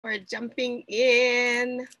for jumping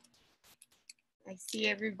in. I see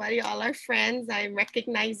everybody, all our friends. I'm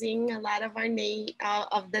recognizing a lot of our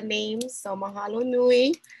the names, so mahalo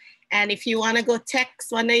nui. And if you want to go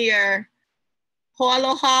text one of your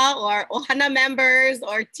hoaloha or ʻohana members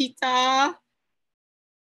or tita,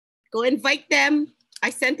 go invite them. I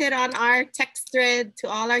sent it on our text thread to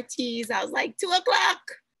all our T's. I was like, 2 o'clock,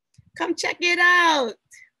 come check it out.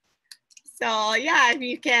 So yeah, if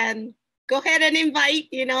you can go ahead and invite,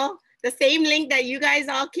 you know, the same link that you guys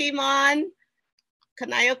all came on,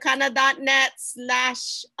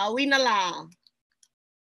 kanaiokana.net/awinala.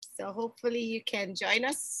 So hopefully you can join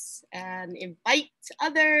us and invite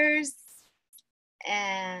others.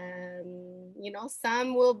 And, you know,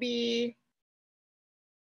 some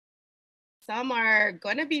are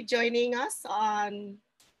gonna be joining us on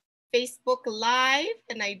Facebook Live.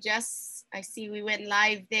 And I see we went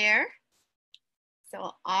live there.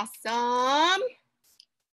 So awesome.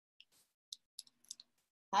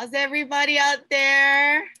 How's everybody out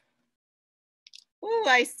there? Oh,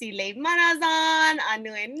 I see Lei Manazan,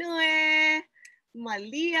 Ānuenue,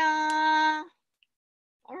 Malia.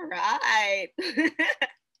 All right.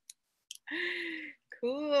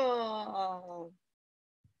 Cool.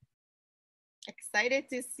 Excited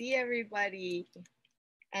to see everybody.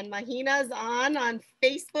 And Mahina's on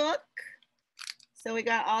Facebook. So we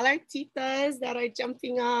got all our titas that are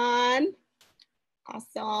jumping on.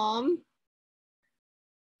 Awesome.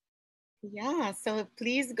 Yeah, so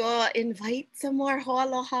please go invite some more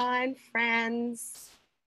hoaloha and friends.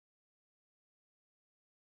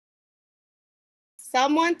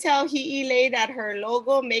 Someone tell Hiʻilei that her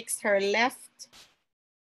logo makes her left.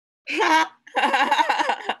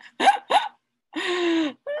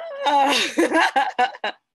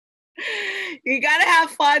 You gotta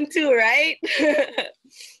have fun too, right?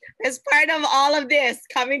 As part of all of this,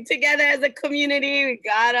 coming together as a community, we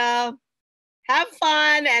gotta have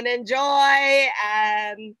fun and enjoy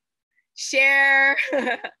and share.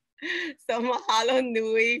 So mahalo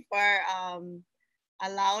nui for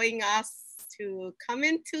allowing us to come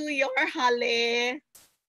into your hale.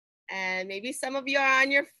 And maybe some of you are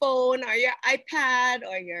on your phone or your iPad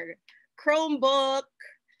or your Chromebook.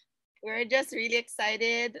 We're just really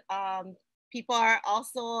excited. People are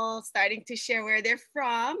also starting to share where they're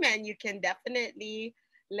from, and you can definitely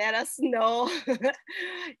let us know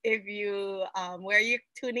if you where you're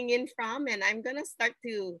tuning in from. And I'm gonna start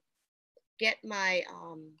to get my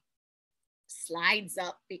slides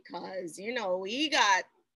up because, you know, we got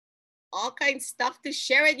all kinds of stuff to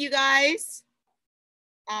share with you guys.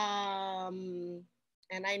 And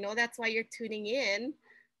I know that's why you're tuning in.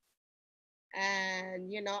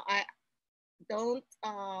 And, you know, I don't,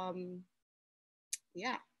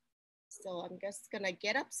 yeah. So I'm just gonna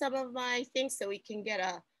get up some of my things so we can get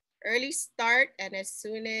a early start. And as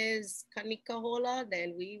soon as Kanika hola,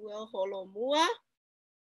 then we will holo mua.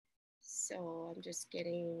 So I'm just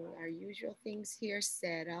getting our usual things here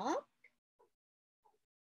set up.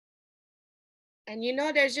 And you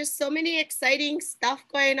know, there's just so many exciting stuff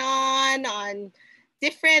going on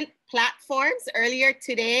different platforms. Earlier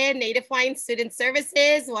today, Native Hawaiian Student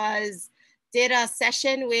Services did a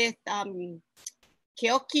session with Keoki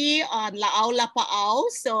on La'au Lapa'au.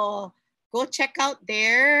 So go check out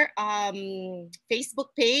their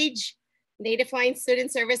Facebook page, Native Hawaiian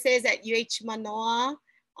Student Services at UH Manoa.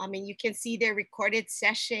 And you can see their recorded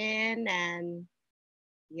session. And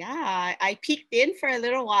yeah, I peeked in for a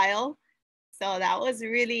little while. So that was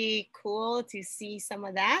really cool to see some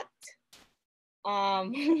of that.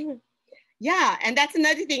 Yeah, and that's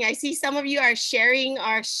another thing. I see some of you are sharing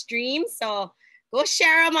our stream. So go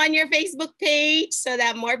share them on your Facebook page so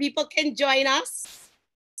that more people can join us.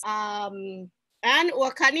 And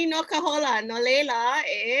wakani no kahola no leila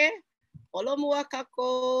olomua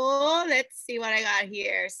kako. Let's see what I got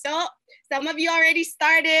here. So some of you already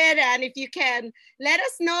started, and if you can let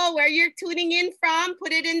us know where you're tuning in from,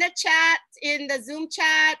 put it in the chat, in the Zoom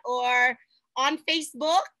chat or on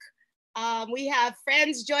Facebook. We have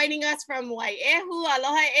friends joining us from Wai'ehu,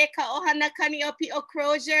 aloha e ka ʻohana kaniopi o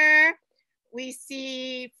Crozier. We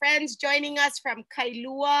see friends joining us from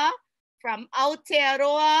Kailua, from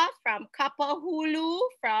Aotearoa, from Kapahulu,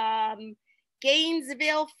 from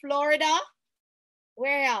Gainesville, Florida.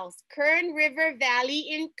 Where else? Kern River Valley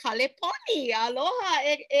in Kaleponi. Aloha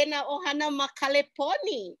e na ʻohana ma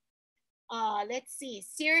Kaleponi. Let's see,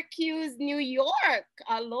 Syracuse, New York.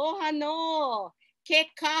 Aloha no. Ke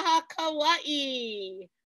kaha Kauai.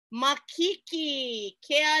 Makiki,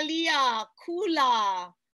 Kealia,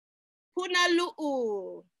 Kula,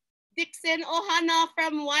 Punalu'u. Dixon Ohana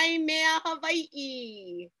from Waimea,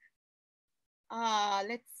 Hawaii.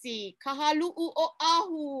 Let's see. Kahalu'u o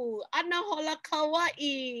ahu, anahola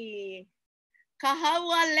kawaii.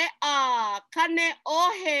 Kahawa le'a, kane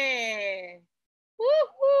ohe.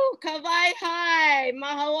 Woohoo, kawai hai,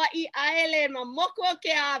 mahawaii aile, mamoko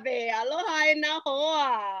ke ave, aloha e na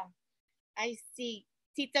hoa. I see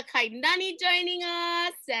Tita Kainani joining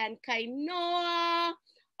us and Kainoa,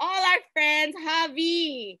 all our friends,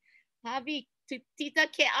 Javi, Tita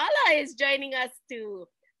Keala is joining us too.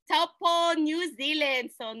 Taupo, New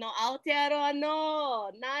Zealand, so no Aotearoa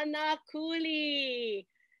no, Nana Kuli,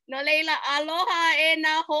 no leila aloha e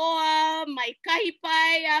na hoa, mai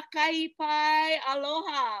kahipai a kahipai,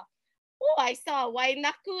 aloha. Oh, I saw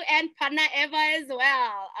Wainaku and Pana Eva as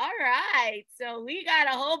well. All right, so we got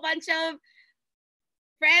a whole bunch of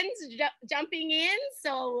friends jumping in,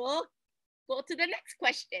 so we'll go to the next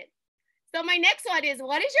question. So my next one is,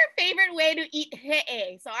 what is your favorite way to eat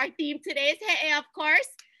he'e? So our theme today is he'e, of course.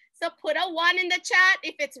 So put a 1 in the chat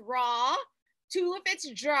if it's raw, 2 if it's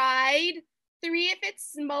dried, 3 if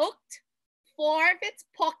it's smoked, 4 if it's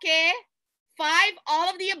poke, 5 all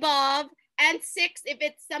of the above, and 6 if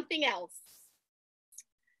it's something else.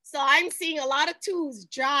 So I'm seeing a lot of 2s,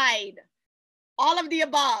 dried, all of the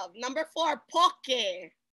above. Number 4, poke,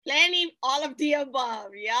 plenty, all of the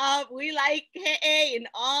above. Yeah, we like he'e in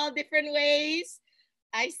all different ways.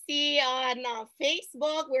 I see on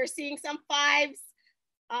Facebook, we're seeing some 5s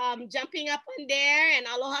jumping up on there, and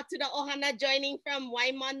aloha to the ʻohana joining from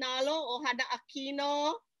Waimanalo, ʻohana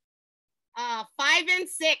Aquino. 5 and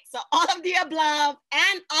 6, so all of the above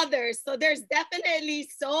and others. So there's definitely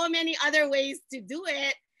so many other ways to do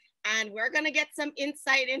it, and we're gonna get some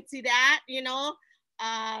insight into that, you know.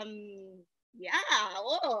 Yeah,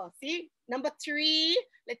 oh, see, number 3,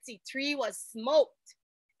 let's see, 3 was smoked.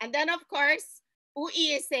 And then of course, Ui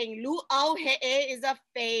is saying lu'au he'e is a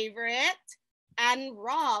favorite, and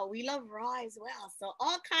raw, we love raw as well. So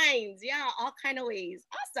all kinds, yeah, all kind of ways.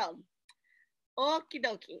 Awesome. Okie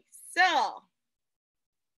dokie. So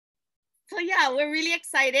yeah, we're really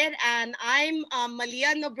excited, and I'm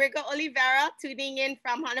Malia Nobriga Oliveira, tuning in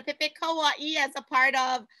from Hanapepe, Kauai, as a part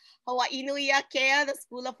of Hawaii Nui Akea, the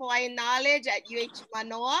School of Hawaiian Knowledge at UH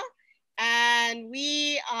Manoa. And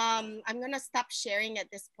we, I'm gonna stop sharing at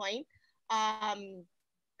this point.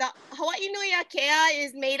 The Hawaii Nui Akea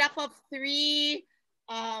is made up of 3,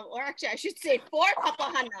 or actually I should say 4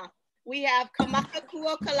 kapahana. We have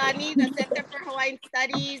Kamakakuo Kalani, the Center for Hawaiian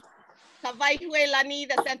Studies, Kawaihuelani,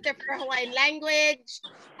 the Center for Hawaiian Language,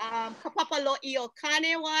 Kapapalo'i o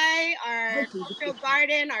Kanewai, our cultural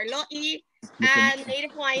garden, our lo'i, and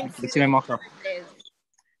Native Hawaiian Services.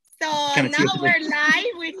 So now we're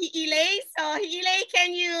live with Hiʻilei. So Hiʻilei,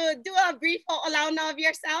 can you do a brief ho'olauna of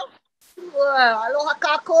yourself? Sure. Aloha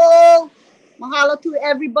kako. Mahalo to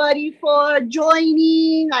everybody for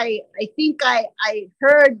joining. I think I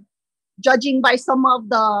heard, judging by some of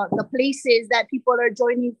the places that people are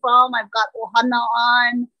joining from, I've got ʻohana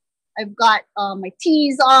on, I've got my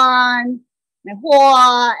teas on, my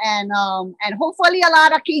hoa, and hopefully a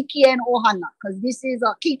lot of keiki and ʻohana, because this is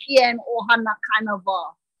a keiki and ʻohana kind of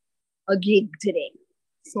a gig today.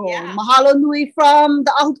 So yeah. Mahalo nui from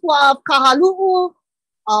the ahutua of Kahalu'u.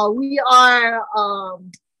 We are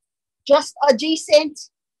just adjacent.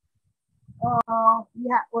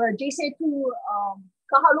 We're adjacent to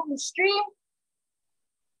Kahalu'u stream.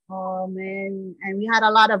 And we had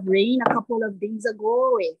a lot of rain a couple of days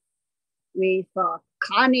ago with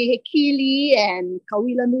Kane Hekili and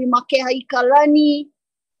Kawila Nui Makehai Kalani.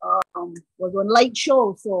 Was on light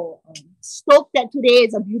show. So stoked that today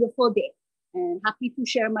is a beautiful day. And happy to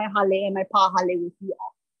share my hale and my pahale with you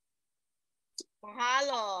all.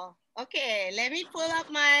 Mahalo. Okay, let me pull up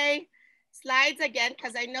my slides again,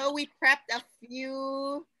 because I know we prepped a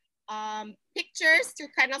few pictures to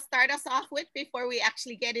kind of start us off with before we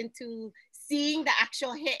actually get into seeing the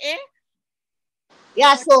actual he'e.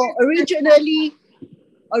 Yeah, so originally,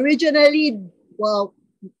 well,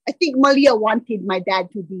 I think Malia wanted my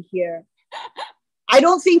dad to be here. I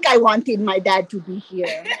don't think I wanted my dad to be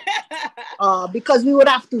here because we would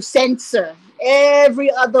have to censor every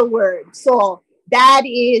other word. So that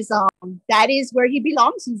is where he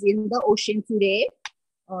belongs. He's in the ocean today,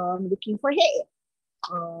 looking for he'e,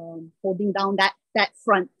 holding down that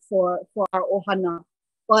front for our ʻohana.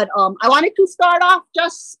 But I wanted to start off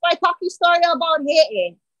just by talking story about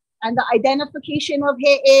he'e and the identification of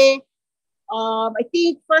he'e. I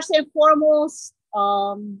think first and foremost,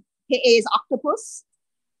 he'e is octopus.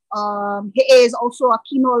 He'e is also a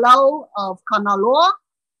kinolau of Kanaloa,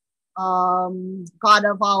 god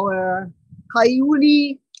of our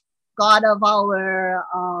kaiuli, god of our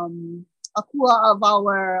a kua of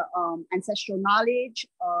our ancestral knowledge,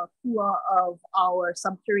 a kua of our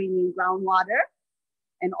subterranean groundwater,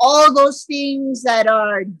 and all those things that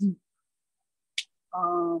are deep.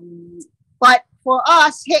 But for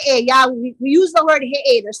us, he'e, yeah, we use the word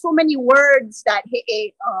he'e. There's so many words that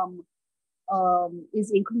he'e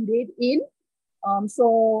is included in.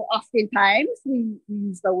 So oftentimes we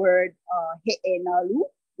use the word he'e nalu,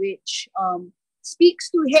 which speaks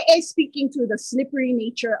to he'e, speaking to the slippery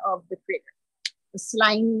nature of the critter, the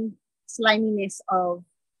sliminess of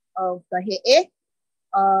the he'e.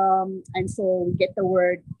 And so we get the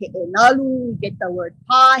word he'e nalu, we get the word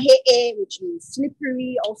pa he'e, which means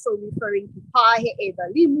slippery, also referring to pa he'e, the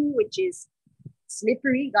limu, which is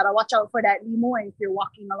slippery. Gotta watch out for that limu. And if you're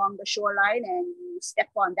walking along the shoreline and you step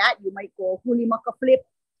on that, you might go huli maka flip,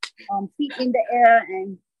 feet in the air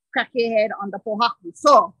and crack your head on the pohaku.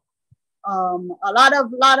 So a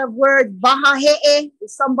lot of words. Baha he'e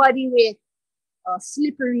is somebody with a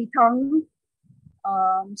slippery tongue.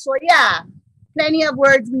 So yeah, plenty of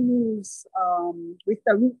words we use with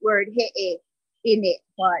the root word he'e in it.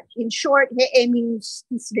 But in short, he'e means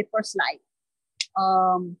to slip or slide.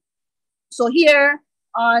 So here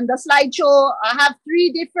on the slideshow, I have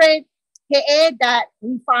 3 different he'e that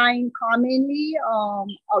we find commonly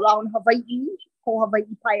around Hawaii, ko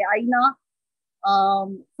Hawaii Pai'aina.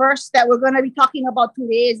 First that we're going to be talking about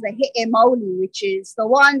today is the he'e maoli, which is the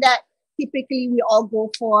one that typically we all go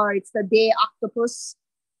for. It's the day octopus.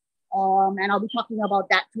 And I'll be talking about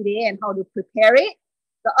that today and how to prepare it.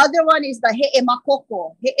 The other one is the he'e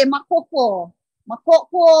makoko. He'e makoko.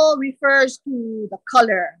 Makoko refers to the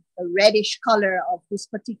color, the reddish color of this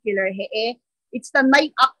particular he'e. It's the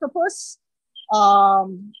night octopus. Our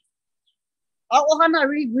ʻohana,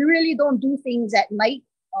 we really don't do things at night.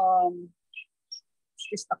 It's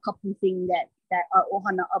just a couple things that our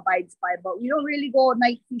ʻohana abides by, but we don't really go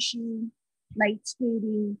night fishing, night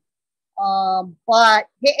squidding. But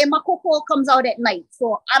he'e makoko comes out at night.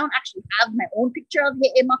 So I don't actually have my own picture of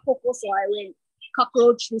he'e makoko, so I went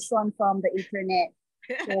cockroach this one from the internet.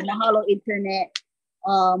 So mahalo internet.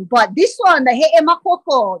 But this one, the he'e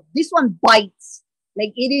makoko, this one bites.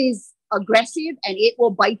 Like it is aggressive and it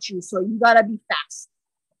will bite you. So you gotta be fast.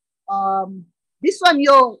 This one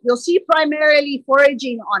you'll see primarily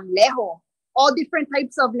foraging on leho, all different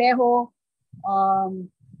types of leho.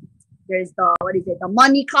 There's the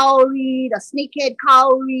money cowrie, the snakehead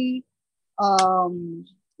cowrie,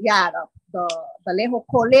 yeah, the leho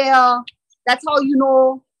kolea. That's how you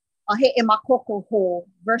know a he'e makoko hole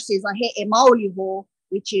versus a he'e maoli hole,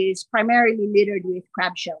 which is primarily littered with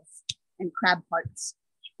crab shells and crab parts.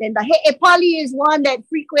 Then the he'e pali is one that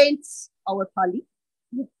frequents our pali,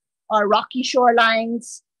 our rocky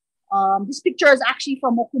shorelines. This picture is actually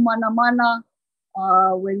from Moku Mana Mana.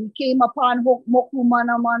 When we came upon Moku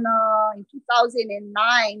Mana Mana in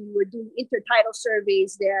 2009, we were doing intertidal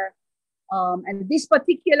surveys there. And this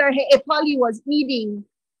particular he'e pali was eating,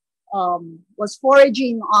 was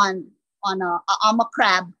foraging on a ama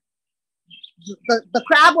crab. The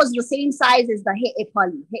crab was the same size as the he'e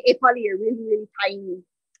pali. He'e pali are really, really tiny.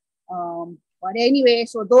 But anyway,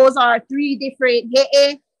 so those are 3 different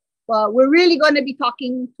he'e. But we're really going to be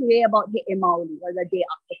talking today about he'e maoli, or the day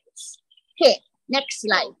octopus. Okay, next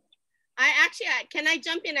slide. Can I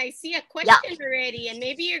jump in? I see a question already, and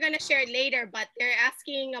maybe you're going to share it later, but they're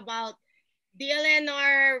asking about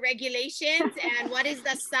DLNR regulations and what is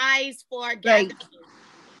the size for gathering? Right.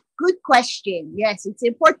 Good question. Yes, it's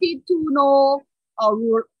important to know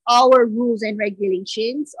our rules and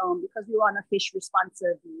regulations because we want to fish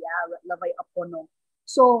responsibly. Lavay apono.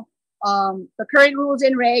 So the current rules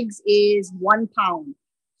and regs is 1 pound.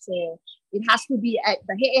 So it has to be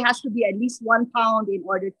the he'e has to be at least 1 pound in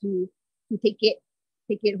order to take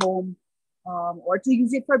it home or to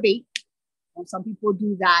use it for bait. Some people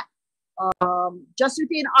do that. Just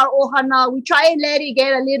within our ʻohana, we try and let it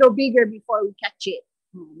get a little bigger before we catch it,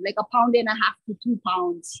 like 1.5 pounds to 2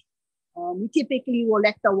 pounds. We typically will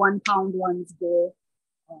let the 1 pound ones go.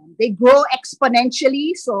 They grow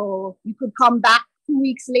exponentially, so you could come back 2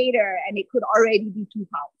 weeks later and it could already be 2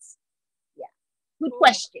 pounds. Yeah, good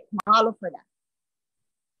question. Mahalo for that.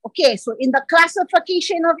 Okay, so in the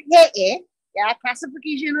classification of he'e,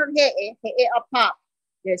 he'e up top,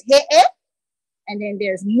 there's he'e, and then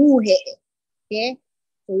there's mu he'e. Okay,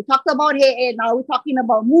 so we talked about he'e. Now we're talking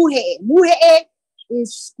about mu he'e. Mu he'e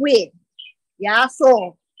is squid. Yeah,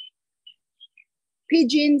 so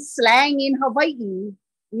pidgin slang in Hawaii,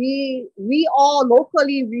 we all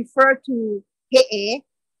locally refer to he'e,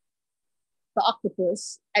 the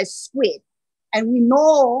octopus, as squid, and we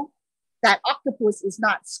know that octopus is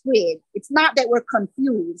not squid. It's not that we're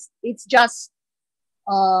confused. It's just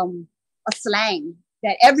a slang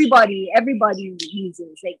that everybody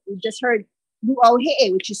uses. Like we just heard luau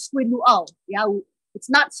he'e, which is squid luau. Yeah, it's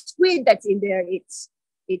not squid that's in there. It's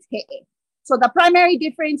he'e. So the primary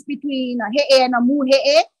difference between a he'e and a mu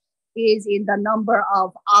he'e is in the number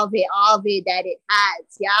of ave that it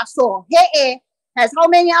has. Yeah, so he'e has how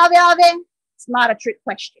many ave? It's not a trick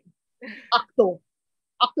question.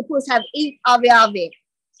 Octopus have 8 ave.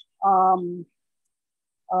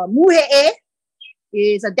 Mu he'e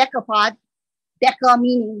is a decapod. Deca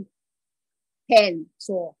meaning 10.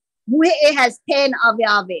 So mu he'e has 10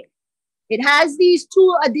 ave. It has these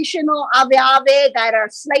 2 additional ave that are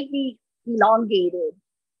slightly elongated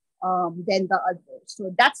than the others.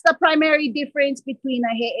 So that's the primary difference between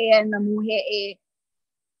a he'e and a mu he'e.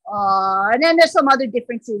 And then there's some other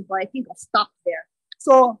differences, but I think I'll stop there.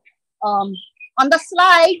 So on the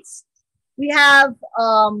slides, we have,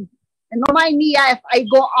 and don't mind me if I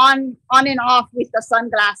go on and off with the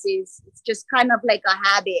sunglasses. It's just kind of like a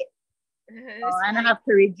habit. And I have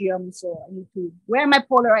pterygium, so I need to wear my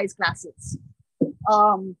polarized glasses.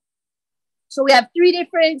 So we have 3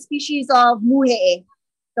 different species of mu he'e.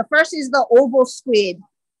 The first is the oval squid,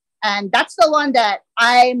 and that's the one that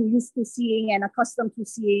I'm used to seeing and accustomed to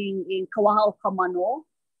seeing in Kawaha o Kamano.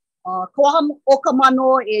 Kawaha o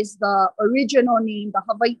Kamano is the original name, the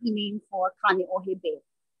Hawaii name for Kane o Hebe.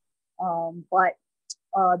 But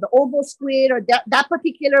the oval squid or that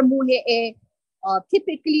particular mu he'e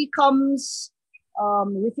typically comes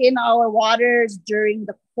within our waters during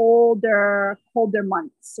the colder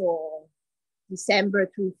months. So December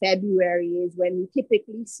through February is when we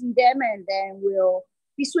typically see them, and then we'll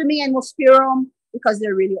be swimming and we'll spear them because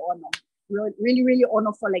they're really ono. Really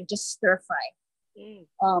ono for like just stir fry.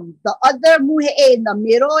 The other mu he'e in the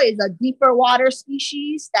middle is a deeper water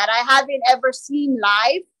species that I haven't ever seen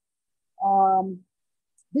live.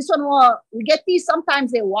 This one we get these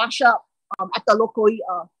sometimes. They wash up at the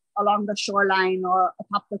Lokoi'a along the shoreline or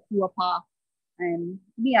atop the kuapa. And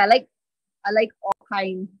me, I like all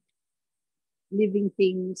kind living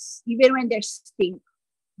things, even when they're stink.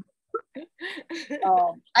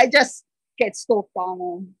 I just get stoked on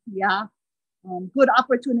them. Yeah. Good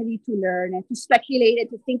opportunity to learn and to speculate and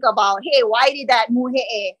to think about, hey, why did that mu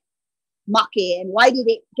he'e make and why did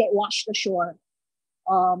it get washed ashore?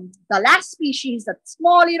 The last species, the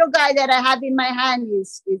small little guy that I have in my hand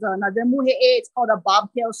is another mu he'e. It's called a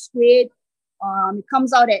bobtail squid. It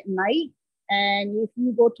comes out at night. And if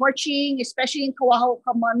you go torching, especially in Kawaha o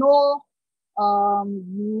Kamano,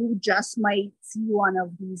 you just might see one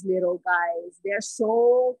of these little guys. They're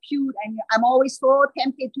so cute. And I'm always so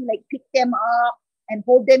tempted to like pick them up and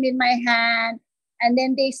hold them in my hand. And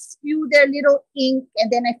then they spew their little ink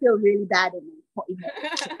and then I feel really bad in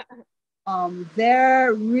it.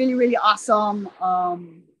 They're really awesome.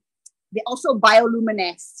 They also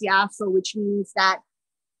bioluminesce, yeah. So which means that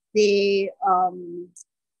they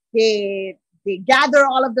gather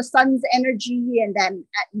all of the sun's energy, and then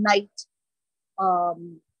at night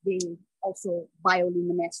they also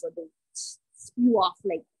bioluminesce, so they spew off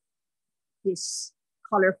like this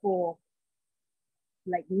colorful,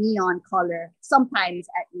 like neon color sometimes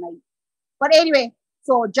at night. But anyway,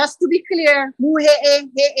 so just to be clear, mu he'e,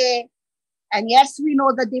 he'e. And yes, we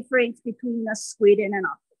know the difference between a squid and an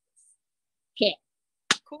octopus. Okay.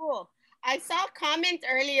 Cool. I saw a comment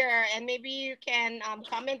earlier, and maybe you can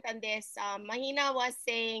comment on this. Mahina was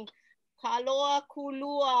saying, "Kaloa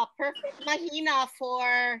kulua, perfect mahina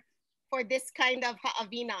for this kind of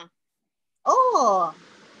ha'awina." Oh,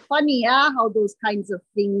 funny, yeah, how those kinds of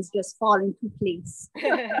things just fall into place.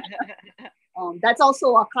 That's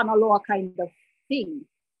also a kanaloa kind of thing.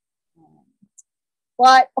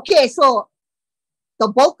 But okay, so the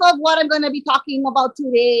bulk of what I'm going to be talking about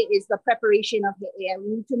today is the preparation of the he'e.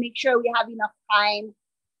 We need to make sure we have enough time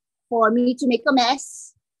for me to make a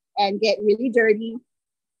mess and get really dirty.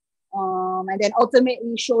 And then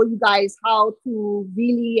ultimately show you guys how to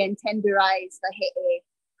really and tenderize the he'e.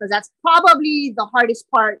 Because that's probably the hardest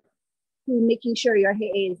part to making sure your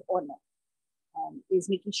he'e is ono. Is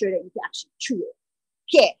making sure that you can actually chew it.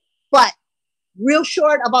 Okay, but real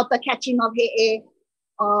short about the catching of he'e.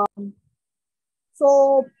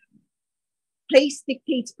 So place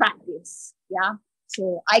dictates practice. Yeah.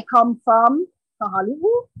 So I come from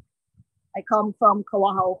Kahalu'u. I come from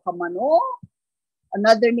Kawaha o Kamano.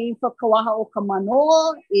 Another name for Kawaha o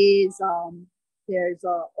Kamano is there's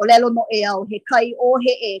Olelo no Eau Hekai o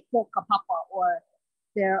He'e ko Kapapa, or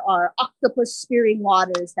there are octopus spearing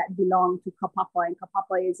waters that belong to Kapapa, and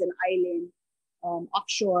Kapapa is an island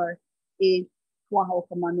offshore in Kawaha o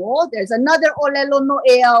Kamano. There's another Olelo no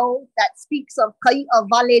Eau that speaks of Kai'a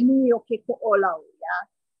Vale Nui o Ke Ko'olau, yeah,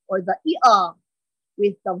 or the I'a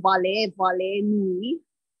with the vale nui,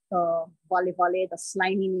 the the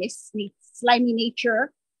slimy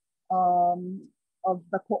nature of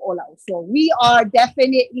the ko'olau. So we are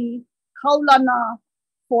definitely kaulana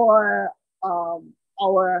for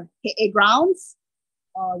our he'e grounds.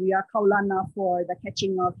 We are kaulana for the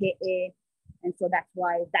catching of he'e, and so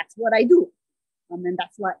that's what I do. And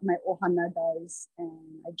that's what my ʻohana does.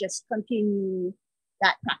 And I just continue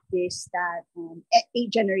that practice that 8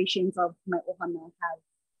 generations of my ʻohana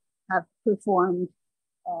have performed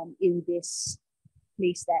in this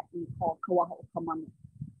place that we call Kawaho Kamano.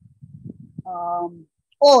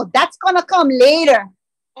 That's gonna come later.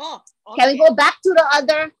 Oh, okay. Can we go back to the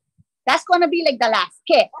other? That's gonna be like the last.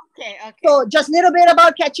 Okay. Okay. So just a little bit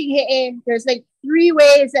about catching he'e. There's like 3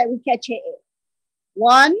 ways that we catch he'e.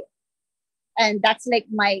 One, and that's like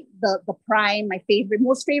the prime, my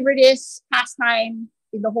most favorite is pastime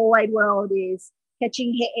in the whole wide world is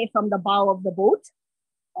catching he'e from the bow of the boat.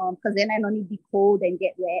 Because then I don't need to be cold and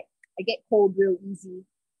get wet. I get cold real easy.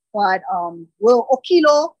 But we'll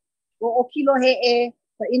okilo he'e.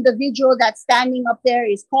 The individual that's standing up there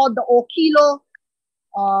is called the okilo.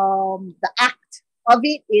 The act of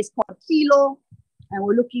it is called kilo. And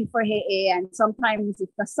we're looking for he'e. And sometimes if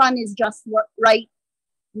the sun is just right,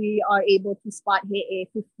 we are able to spot he'e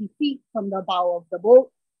 50 feet from the bow of the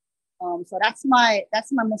boat. So that's my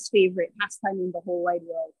most favorite pastime in the whole wide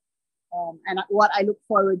world. And what I look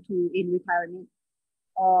forward to in retirement.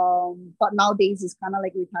 But nowadays it's kind of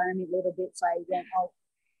like retirement a little bit. So I went out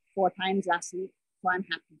 4 times last week. So I'm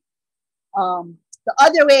happy. The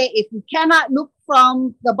other way, if we cannot look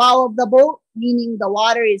from the bow of the boat, meaning the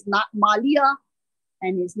water is not malia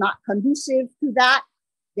and is not conducive to that,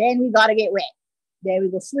 then we gotta get wet. Then we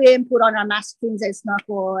go swim, put on our mask, fins and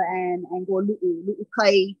snorkel, and go lu'u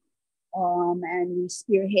kai. And we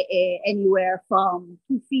spear he'e anywhere from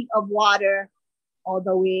 2 feet of water all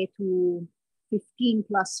the way to 15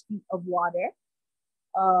 plus feet of water.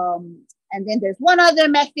 And then there's one other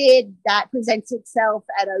method that presents itself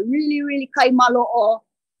at a really, really kaimalo'o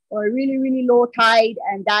or a really, really low tide,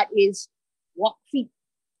 and that is walk feet.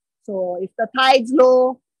 So if the tide's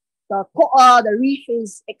low, the reef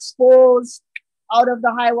is exposed out of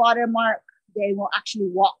the high water mark, they will actually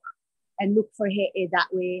walk and look for he'e that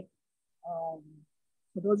way.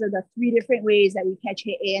 So those are the 3 different ways that we catch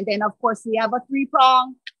he'e. And then of course we have a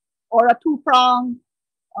 3-prong or a 2-prong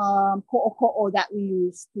ko'o that we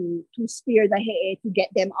use to spear the he'e to get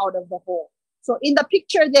them out of the hole. So in the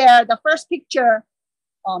picture there, the first picture,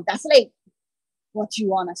 that's like what you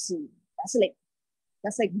want to see. That's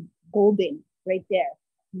like golden right there.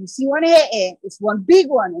 You see one he'e, it's one big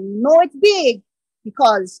one, and you know it's big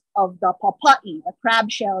because of the papa'i, the crab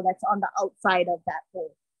shell that's on the outside of that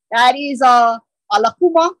hole. That is a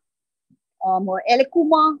lakuma or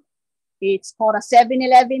elekuma. It's called a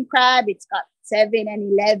 7-11 crab. It's got 7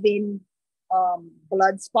 and 11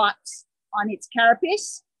 blood spots on its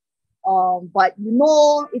carapace. But you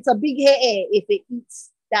know it's a big he'e if it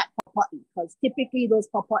eats that papa'i, because typically those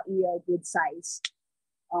papa'i are good size.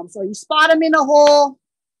 So you spot them in a hole,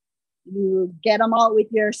 you get them out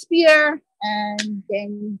with your spear, and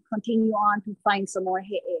then continue on to find some more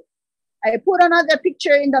he'e. I put another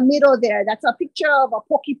picture in the middle there. That's a picture of a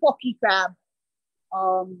poki crab.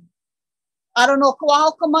 I don't know,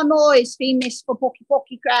 Kawaho Kamano is famous for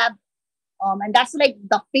poki crab. And that's like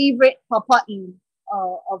the favorite papa'i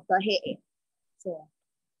of the he'e. So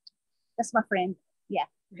that's my friend. Yeah.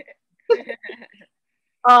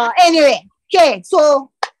 Anyway, okay,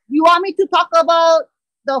 so you want me to talk about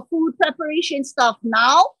the food preparation stuff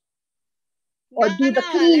now? Or do the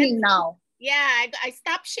cleaning now? Yeah, I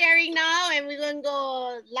stopped sharing now and we're going to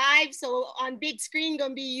go live. So on big screen,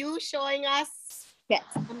 going to be you showing us the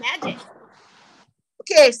magic.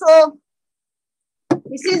 Okay, so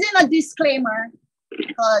this isn't a disclaimer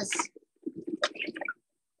because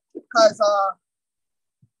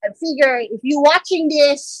I figure if you're watching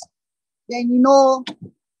this, then you know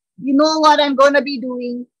what I'm going to be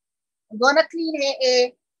doing. I'm going to clean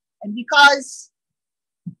he'e, and because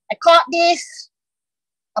I caught this,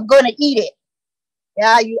 I'm going to eat it.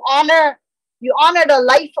 Yeah, you honor the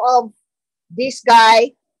life of this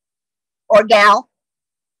guy or gal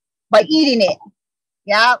by eating it.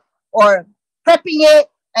 Yeah, or prepping it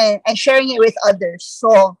and sharing it with others.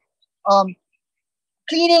 So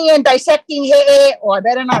cleaning and dissecting he'e, or I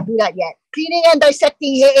better not do that yet. Cleaning and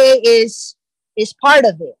dissecting he'e is part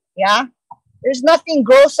of it. Yeah, there's nothing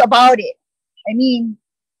gross about it. I mean,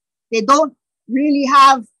 they don't really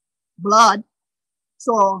have blood,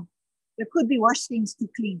 so there could be worse things to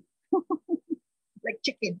clean, like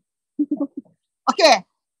chicken. Okay,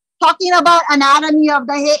 talking about anatomy of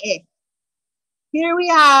the he'e. Here we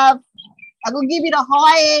have, I'm going to give you the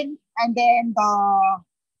Hawaiian and then the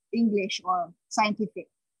English or scientific.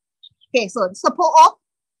 Okay, so it's the po'o.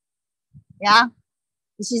 Yeah.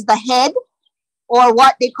 This is the head, or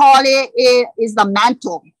what they call it is the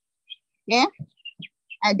mantle. Okay.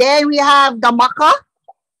 And then we have the maka.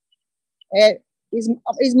 His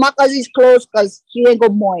maka is close because he ain't go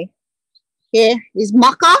moy. Okay, his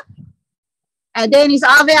maka. And then his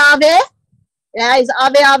ave ave. Yeah, his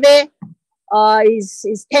ave ave.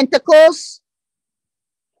 His tentacles.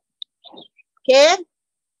 Okay.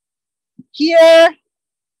 Here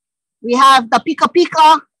we have the pika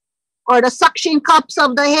pika, or the suction cups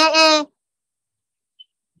of the he'e.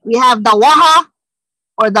 We have the waha,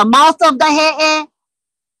 or the mouth of the he'e.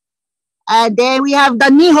 And then we have the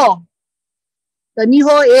niho. The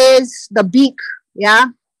niho is the beak, yeah?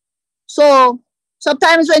 So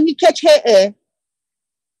sometimes when you catch he'e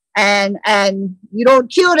and you don't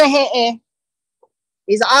kill the he'e,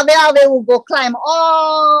 his ave ave will go climb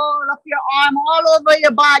all up your arm, all over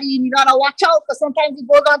your body, and you gotta watch out because sometimes it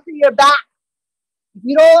goes onto your back. If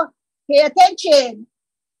you don't pay attention,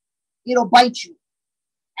 it'll bite you.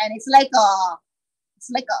 And it's like a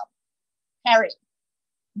parrot.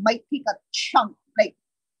 It might pick a chunk, like,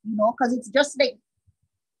 you know, because it's just like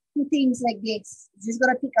two things like this. It's just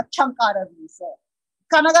gonna pick a chunk out of you. So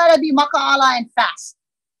kind of gotta be makaala and fast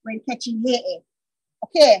when catching he'e.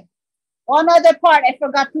 Okay. One other part I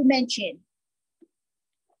forgot to mention.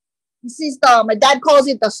 This is my dad calls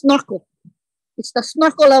it the snorkel. It's the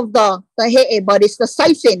snorkel of the he'e, but it's the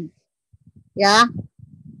siphon. Yeah.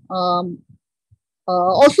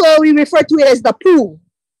 Also, we refer to it as the poo.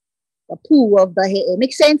 The poo of the he'e.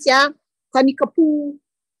 Makes sense, yeah? Kanika poo.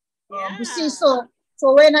 Yeah. You see, so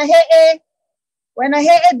when a he'e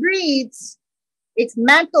breathes, its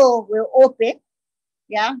mantle will open.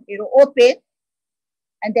 Yeah, it'll open.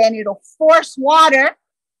 And then it'll force water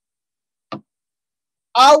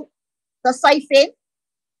out the siphon.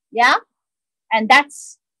 Yeah. And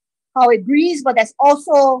that's how it breathes, but that's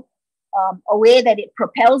also a way that it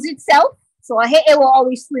propels itself. So a he'e will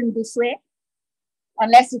always swim this way,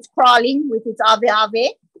 unless it's crawling with its ave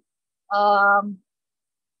ave.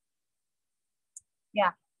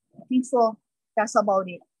 Yeah, I think so. That's about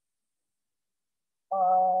it.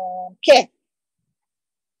 Okay.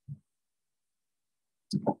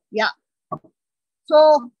 Yeah.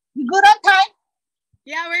 So you good on time?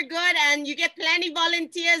 Yeah, we're good, and you get plenty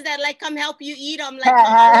volunteers that like come help you eat them, like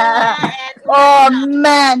oh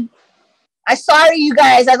man, I'm sorry, you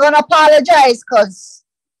guys. I'm gonna apologize because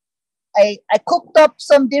I cooked up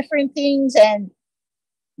some different things, and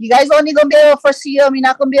you guys only gonna be able to see them. You're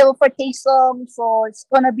not gonna be able to taste them, so it's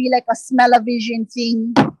gonna be like a smell-o-vision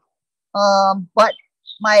thing. But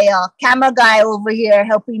my camera guy over here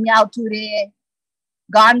helping me out today,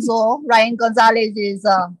 Gonzo, Ryan Gonzalez, is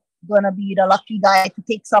gonna be the lucky guy to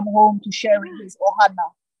take some home to share with his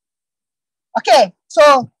ʻohana. Okay,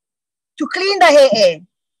 so to clean the he'e,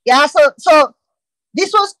 yeah. So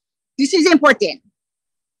this is important,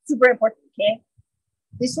 super important. Okay,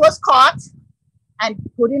 this was caught and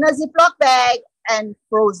put in a Ziploc bag and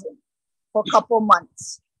frozen for a couple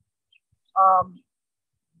months.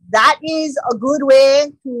 That is a good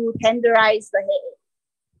way to tenderize the he'e.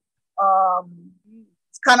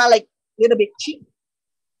 It's kind of like a little bit cheap,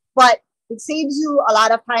 but it saves you a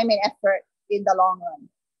lot of time and effort in the long run.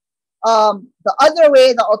 The other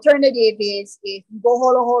way, the alternative is if you go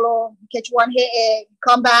holo holo, you catch one he'e, you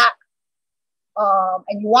come back,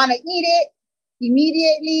 and you want to eat it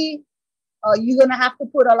immediately, you're going to have to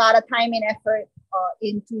put a lot of time and effort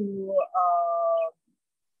into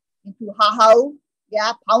hahau,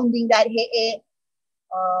 yeah, pounding that he'e.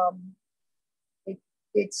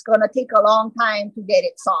 It's going to take a long time to get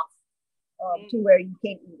it soft to where you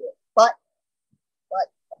can eat it. But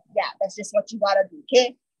yeah, that's just what you got to do,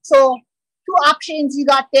 okay? So 2 options you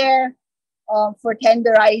got there for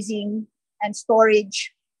tenderizing and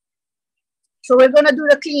storage. So we're going to do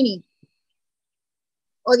the cleaning.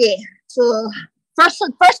 Okay, so first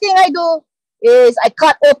thing I do is I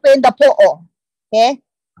cut open the po'o, okay?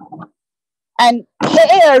 And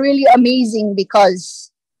he'e are really amazing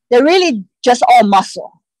because they're really just all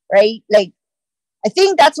muscle, right? Like, I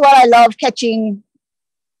think that's what I love catching.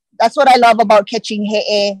 That's what I love about catching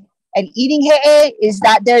he'e and eating he'e is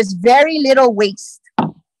that there's very little waste.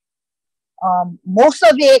 Most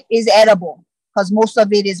of it is edible because most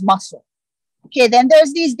of it is muscle. Okay, then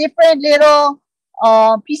there's these different little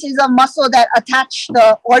pieces of muscle that attach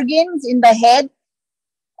the organs in the head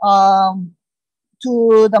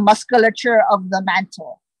to the musculature of the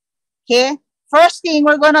mantle. Okay, first thing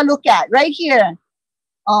we're going to look at right here.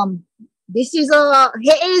 This is he'e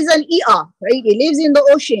is an i'a, right? It lives in the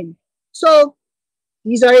ocean. So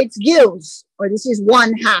these are its gills, or this is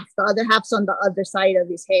one half. The other half's on the other side of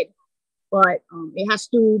his head. But it has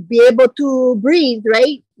to be able to breathe,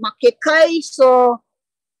 right? Makekai. So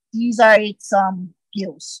these are its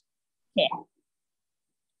gills. Okay.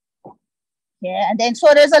 Yeah, and then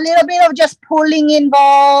so there's a little bit of just pulling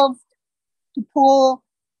involved to pull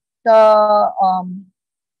the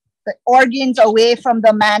organs away from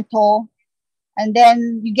the mantle. And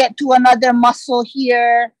then you get to another muscle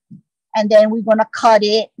here, and then we're gonna cut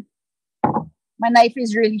it. My knife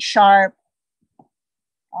is really sharp.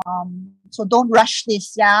 So don't rush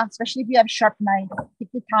this, yeah? Especially if you have a sharp knife.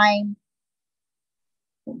 Take your time.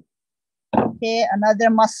 Okay, another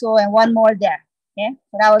muscle and one more there. Okay,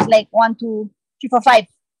 so that was like 1, 2, 3, 4, 5.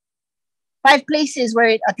 5 places where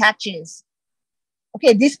it attaches.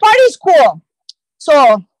 Okay, this part is cool.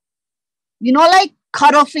 So, you know, like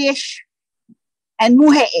cuttlefish and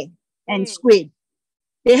muhe'e and squid,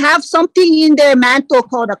 they have something in their mantle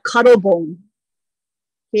called a cuttle bone.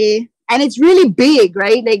 Okay, and it's really big,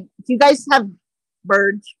 right? Like if you guys have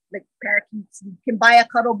birds, like parakeets, you can buy a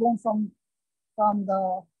cuttle bone from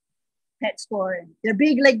the pet store. They're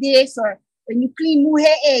big like this, or when you clean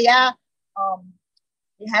muhe'e, yeah,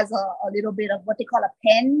 it has a little bit of what they call a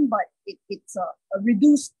pen, but it's a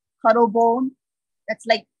reduced cuttle bone that's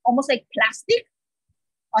like almost like plastic.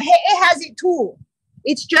 He'e has it too.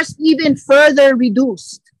 It's just even further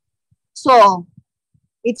reduced. So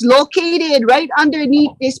it's located right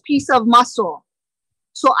underneath this piece of muscle.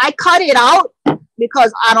 So I cut it out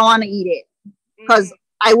because I don't want to eat it. Because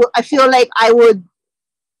I feel like I would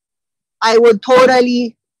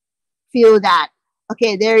totally feel that.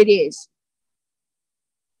 Okay, there it is.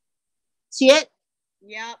 See it?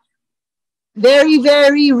 Yep. Very,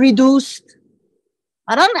 very reduced.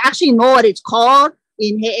 I don't actually know what it's called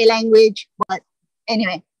in he'e language, but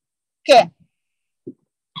anyway. Okay.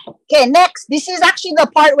 Okay, next. This is actually the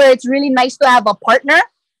part where it's really nice to have a partner.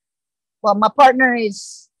 Well, my partner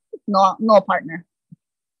is no partner.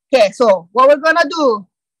 Okay, so what we're gonna do,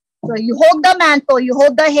 so you hold the mantle, you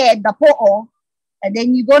hold the head, the po'o, and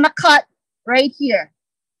then you're gonna cut right here.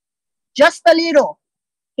 Just a little.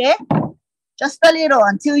 Okay? Just a little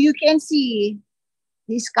until you can see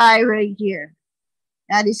this guy right here.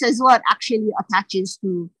 Now this is what actually attaches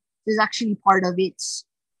to, this is actually part of its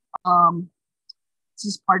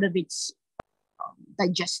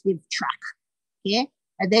digestive tract. Okay,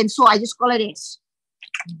 and then so I just call it this.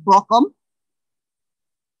 Broke them.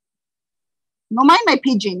 No mind my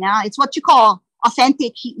pigeon, yeah. It's what you call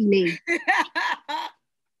authentic hiʻilei.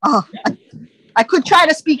 Oh, I could try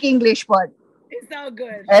to speak English, but it's so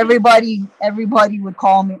good. Everybody would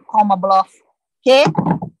call my bluff. Okay,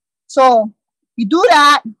 so you do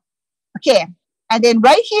that. Okay, and then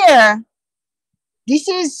right here, this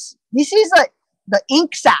is the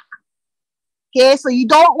ink sac. Okay, so you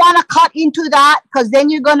don't want to cut into that because then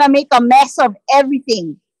you're gonna make a mess of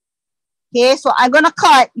everything. Okay, so I'm gonna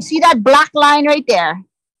cut. You see that black line right there?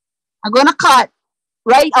 I'm gonna cut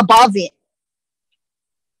right above it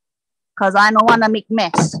because I don't want to make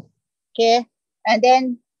mess. Okay, and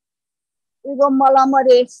then we go malama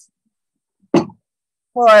this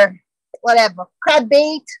for whatever, crab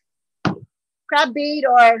bait,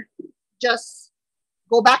 or just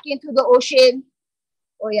go back into the ocean.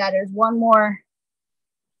 Oh yeah, there's one more.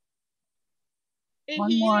 Hey,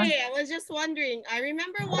 I was just wondering. I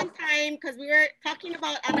remember one time because we were talking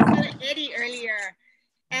about Anakala Eddie earlier,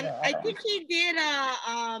 and I think he did a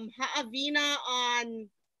ha'avina on.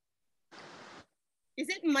 Is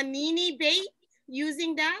it manini bait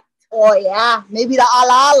using that? Oh yeah, maybe the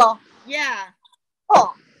ala. Yeah.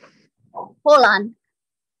 Oh, hold on.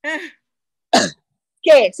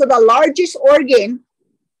 Okay, so the largest organ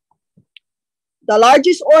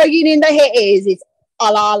in the he'e is its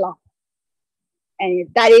ala. And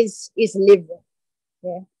that is liver.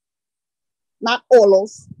 Okay? Not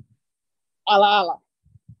olos. Ala.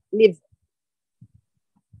 Liver.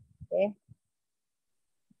 Okay.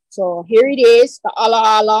 So here it is, the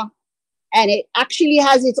ala. And it actually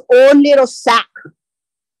has its own little sac.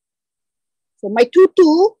 So my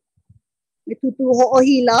tutu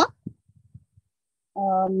ho'ohila,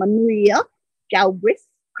 manuia, galbris,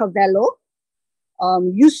 Kawelo,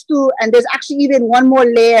 used to, and there's actually even one more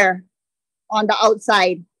layer on the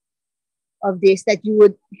outside of this that you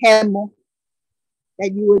would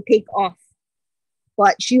take off.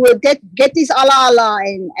 But she would get this ala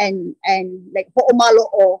and like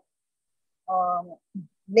ho'omalo'o,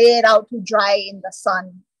 lay it out to dry in the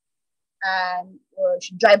sun, and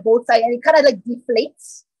she dry both sides, and it kind of like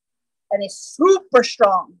deflates, and it's super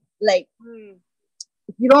strong. Like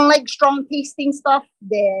If you don't like strong tasting stuff,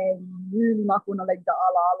 then you're really not gonna like the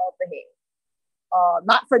ala ala of the he'e.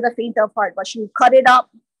 Not for the faint of heart, but she would cut it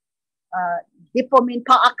up, dip them in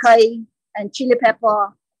pa'akai and chili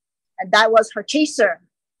pepper, and that was her chaser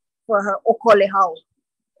for her okolehau.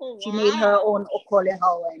 Oh, she made her own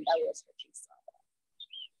okolehau, and that was her chaser.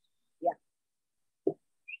 Yeah.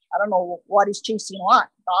 I don't know what is chasing what.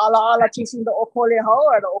 The ala ala chasing the okolehau,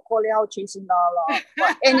 or the okolehau chasing the ala.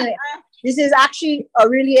 But anyway, this is actually a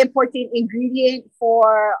really important ingredient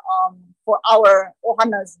for our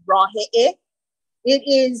ʻohana's raw he'e. It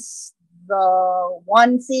is the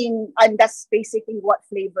one thing, and that's basically what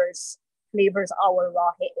flavors our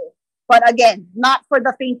raw he'e. But again, not for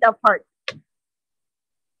the faint of heart.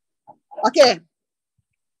 Okay,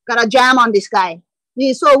 got a jam on this guy.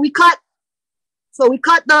 So we cut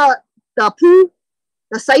the poo,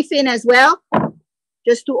 the siphon as well,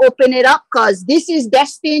 just to open it up, because this is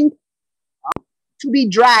destined to be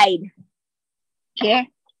dried. Okay.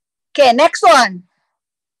 Okay, next one.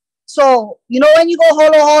 So, you know, when you go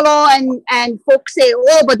holo holo and folks say,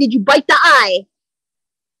 oh, but did you bite the eye?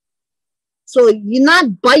 So you're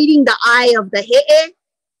not biting the eye of the he'e.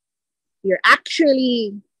 You're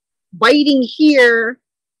actually biting here.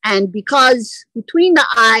 And because between the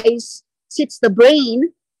eyes sits the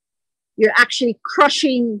brain, you're actually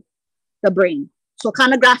crushing the brain. So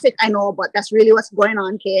kind of graphic, I know, but that's really what's going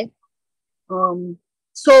on, okay?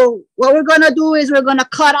 So what we're going to do is we're going to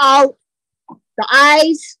cut out the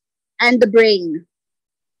eyes and the brain.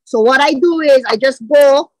 So what I do is I just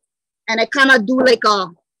go and I kind of do like a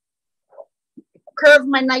curve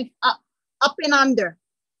my knife up and under,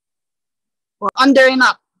 or under and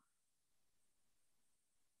up.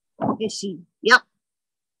 You see, yep.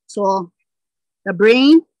 So the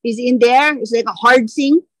brain is in there. It's like a hard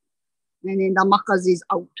thing, and then the makas is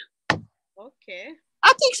out. Okay.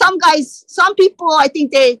 I think some people, I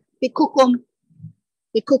think they cook them.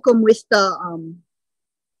 They cook them with the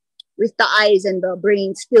eyes and the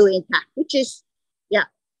brain still intact, which is, yeah,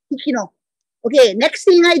 you know. Okay, next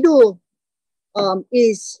thing I do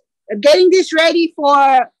is getting this ready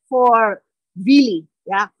for wili,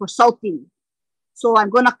 yeah, for salting. So I'm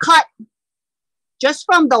gonna cut just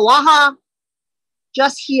from the waha,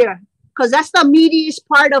 just here, because that's the meatiest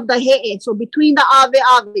part of the he'e. So between the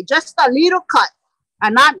ave, just a little cut.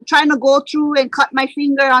 I'm not trying to go through and cut my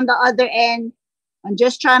finger on the other end. I'm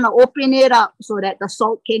just trying to open it up so that the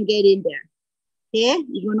salt can get in there. Okay,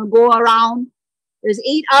 you're gonna go around. There's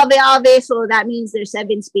 8 ave, so that means there's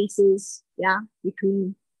 7 spaces, yeah,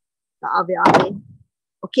 between the ave.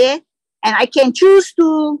 Okay, and I can choose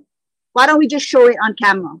to. Why don't we just show it on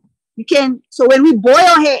camera? You can. So when we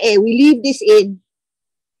boil he'e, we leave this in,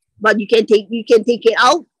 but you can take it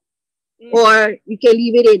out, or you can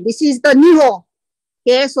leave it in. This is the niho.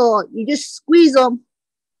 Okay, so you just squeeze them,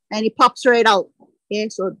 and it pops right out. Okay,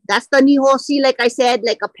 so that's the niho. See, like I said,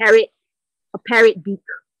 like a parrot beak.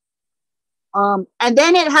 And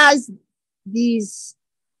then it has these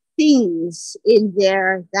things in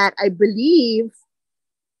there that I believe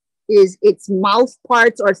is its mouth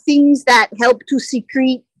parts, or things that help to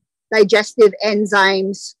secrete digestive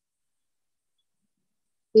enzymes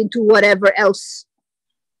into whatever else,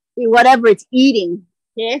 whatever it's eating.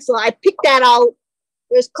 Okay, so I picked that out.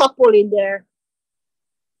 There's a couple in there.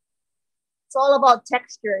 It's all about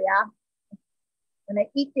texture, yeah. When I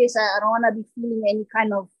eat this, I don't want to be feeling any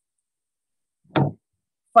kind of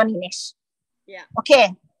funniness. Yeah.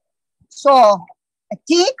 Okay. So I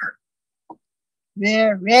think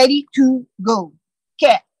we're ready to go.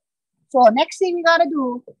 Okay. So next thing we gotta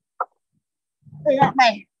do, I got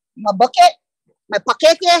my bucket, my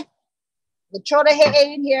pakeke, the chora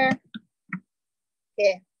he'e in here.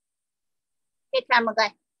 Okay. Hey, camera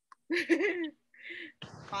guy.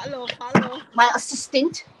 Follow. My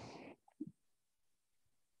assistant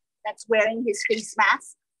that's wearing his face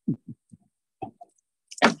mask.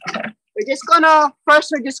 We're just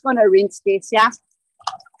gonna rinse this, yeah?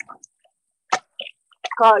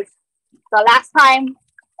 Because the last time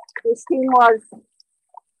this thing was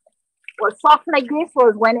soft like this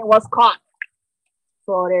was when it was caught.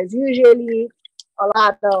 So there's usually a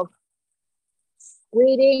lot of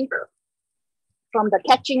squid ink from the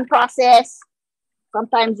catching process.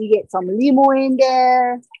 Sometimes you get some limo in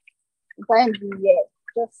there. Sometimes you get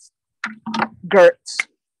just dirt.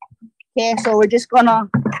 Okay, so we're just gonna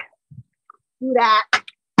do that.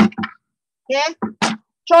 Okay,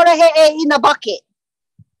 throw the he'e in the bucket.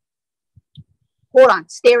 Hold on,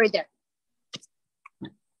 stay right there.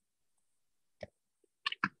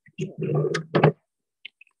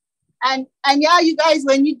 And yeah, you guys,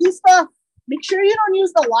 when you do stuff, make sure you don't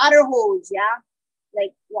use the water hose, yeah?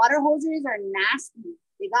 like water hoses are nasty.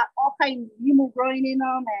 They got all kinds of human growing in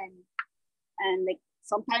them, and like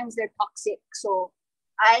sometimes they're toxic. So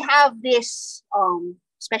I have this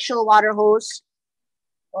special water hose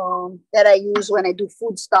that I use when I do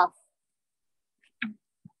food stuff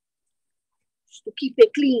just to keep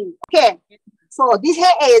it clean. Okay, so this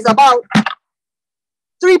he'e is about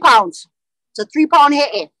 3 pounds. It's a 3-pound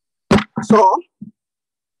he'e. So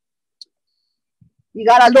you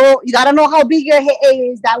gotta know how big your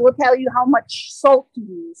he'e is. That will tell you how much salt to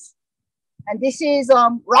use. And this is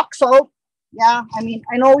rock salt. Yeah, I mean,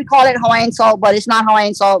 I know we call it Hawaiian salt, but it's not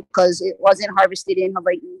Hawaiian salt because it wasn't harvested in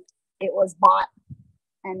Hawaii. It was bought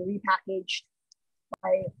and repackaged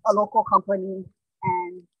by a local company.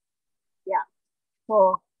 And yeah,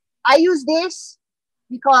 so I use this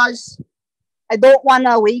because I don't want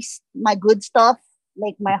to waste my good stuff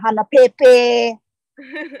like my hana pepe,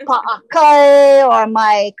 pa'akai, or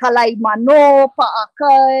my kalai mano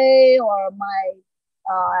pa'akai, or my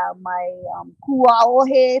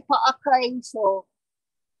kuaohe pa'akai. So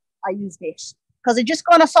I use this because it's just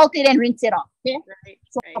gonna salt it and rinse it off. Okay, Right,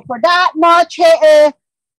 so right. for that much he'e,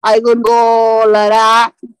 I gonna go like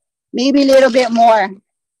that, maybe a little bit more.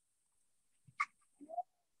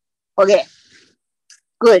 Okay,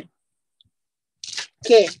 good.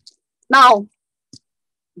 Okay, now,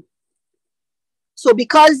 so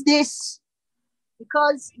because let's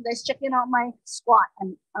checking out my squat.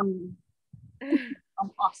 I'm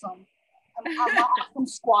awesome. I'm an awesome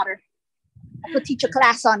squatter. I could teach a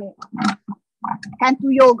class on it. Can't do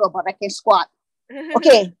yoga, but I can squat.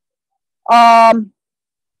 Okay.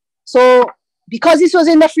 So because this was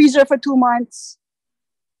in the freezer for 2 months,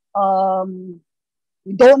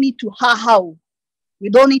 we don't need to hahau. We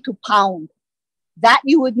don't need to pound. That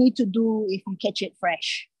you would need to do if you catch it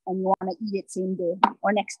fresh and you want to eat it same day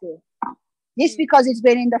or next day. This, because it's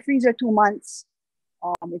been in the freezer 2 months,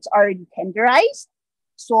 it's already tenderized.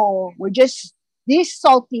 So this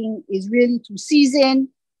salting is really to season.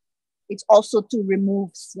 It's also to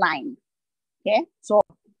remove slime. Okay, so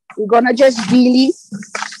we're gonna just really,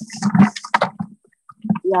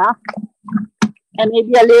 yeah, and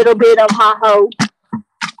maybe a little bit of hahau.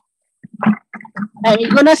 And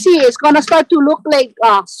you're gonna see it's gonna start to look like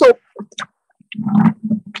soap.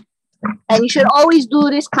 And you should always do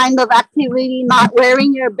this kind of activity not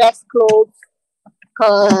wearing your best clothes,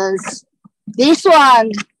 because this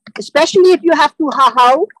one, especially if you have to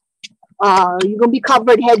hahau, you're gonna be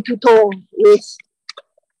covered head to toe with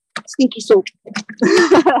stinky soap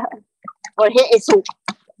or he'e soap.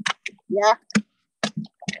 Yeah.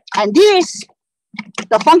 And this,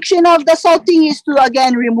 the function of the salting is to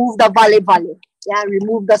again remove the vale. Yeah,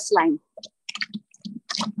 remove the slime.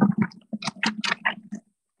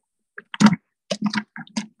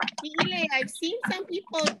 Hiʻilei, I've seen some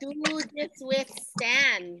people do this with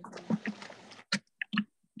sand.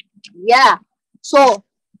 Yeah. So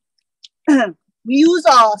we use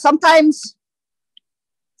sometimes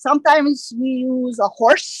we use a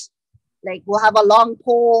horse. Like we'll have a long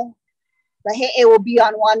pole. The he'e will be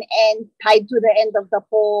on one end, tied to the end of the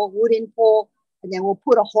pole, wooden pole, and then we'll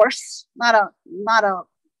put a horse, not a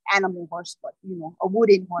animal horse, but a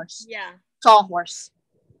wooden horse, Yeah. sawhorse,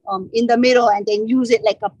 in the middle, and then use it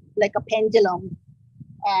like a pendulum,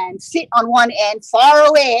 and sit on one end far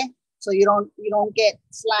away so you don't get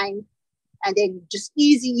slime, and then just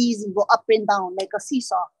easy go up and down like a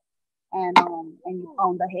seesaw, and you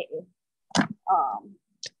pound the he'e.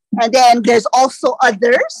 And then there's also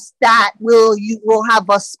others that will have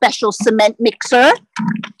a special cement mixer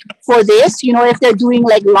for this. If they're doing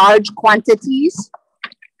like large quantities.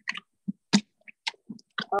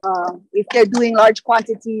 If they're doing large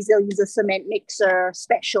quantities, they'll use a cement mixer,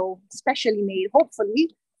 specially made,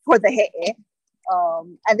 hopefully, for the he'e.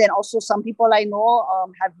 And then also some people I know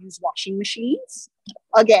have used washing machines.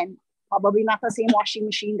 Again, probably not the same washing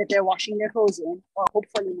machine that they're washing their clothes in, or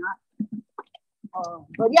hopefully not.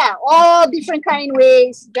 But yeah, all different kind of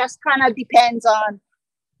ways. Just kind of depends on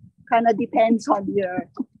your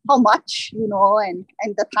how much and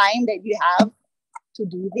the time that you have to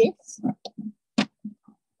do this.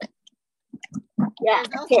 Yeah.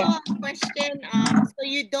 There's Okay. also a question. So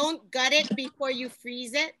you don't gut it before you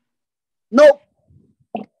freeze it? Nope.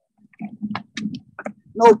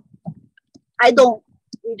 I don't.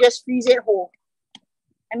 We just freeze it whole.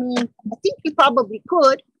 I mean, I think you probably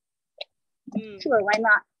could. Sure, why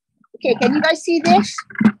not? Okay, can you guys see this?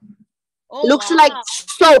 Oh, Looks wow. like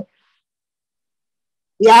soap.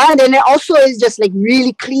 Yeah, and then it also is just like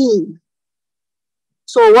really clean.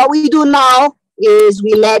 So what we do now is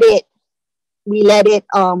we let it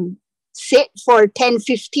sit for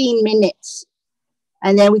 10-15 minutes,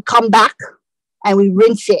 and then we come back and we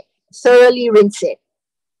rinse it, thoroughly rinse it.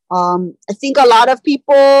 I think a lot of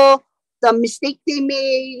people, the mistake they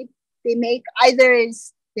make either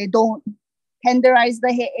is they don't tenderize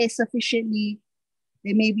the he'e sufficiently.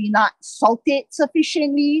 They maybe not salt it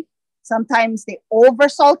sufficiently. Sometimes they over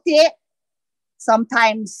salt it.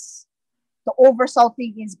 Sometimes the over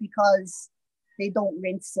salting is because they don't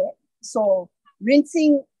rinse it. So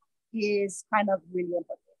rinsing is kind of really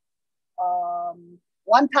important.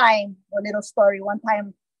 One time, a little story, one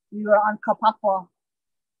time we were on Kapapa,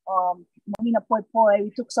 Mahina Poi Poi, we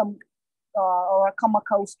took some our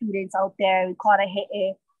Kamakau students out there, we caught a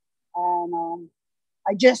he'e, and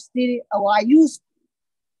I just did it, I used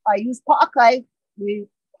pa'akai, we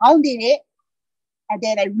pounded it, and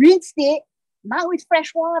then I rinsed it, not with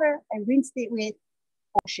fresh water, I rinsed it with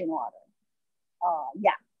ocean water.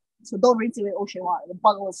 Yeah, so don't rinse it with ocean water. The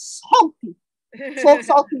bug was salty, so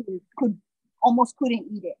salty we almost couldn't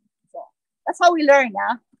eat it. So that's how we learn,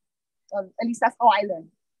 yeah. At least that's how I learned.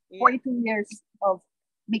 42 years of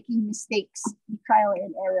making mistakes, trial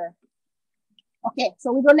and error. Okay,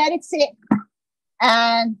 so we're gonna let it sit,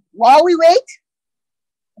 and while we wait,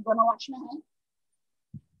 I'm gonna wash my hand.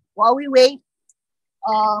 While we wait,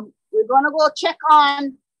 we're gonna go check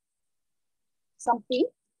on something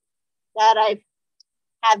that I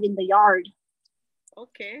have in the yard.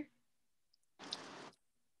 Okay.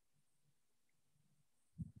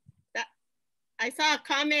 I saw a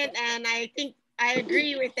comment and I think I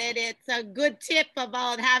agree with it. It's a good tip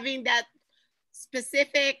about having that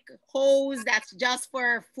specific hose that's just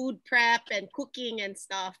for food prep and cooking and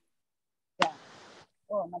stuff. Yeah.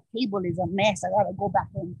 Oh, my table is a mess. I gotta go back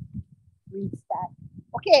and rinse that.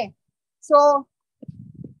 Okay, so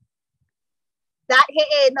that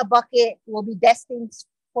he'e in the bucket will be destined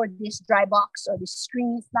for this dry box or this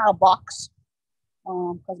screen. It's not a box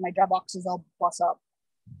because my dry box is all bust up.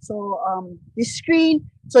 So this screen,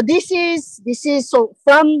 so this is so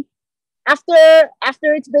from after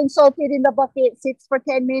it's been salted in the bucket, sits for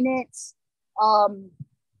 10 minutes.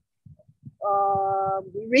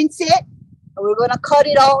 We rinse it. We're gonna cut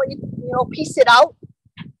it out, piece it out.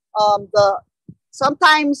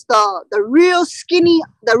 Sometimes the real skinny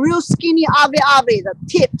ave, the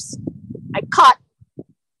tips, I cut,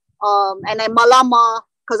 and I malama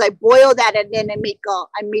because I boil that and then I make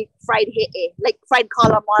fried he'e, like fried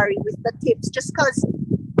calamari with the tips, just because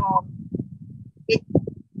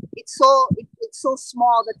it's so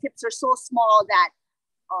small. The tips are so small that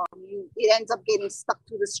it ends up getting stuck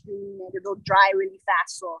to the screen and it'll dry really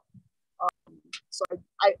fast. So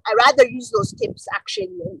I rather use those tips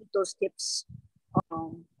actually and eat those tips.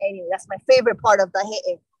 Anyway, that's my favorite part of the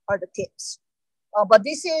he'e, are the tips. But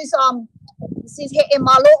this is he'e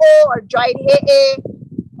malo'o or dried he'e.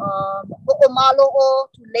 Ho'o malo'o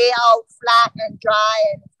to lay out flat and dry,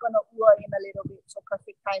 and it's gonna ua in a little bit. So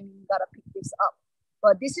perfect timing, you gotta pick this up.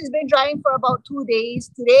 But this has been drying for about 2 days.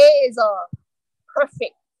 Today is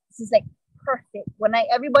perfect. This is like perfect. When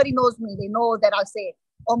everybody knows me, they know that I'll say,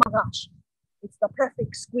 oh my gosh, it's the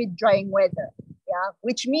perfect squid drying weather. Yeah,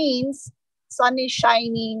 which means sun is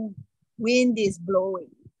shining, wind is blowing.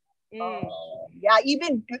 Yeah,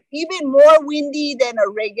 even more windy than a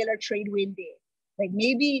regular trade wind day. Like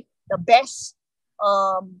maybe the best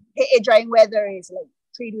he'e drying weather is like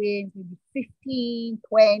trade winds, maybe 15,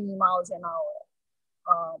 20 miles an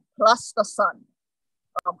hour, plus the sun.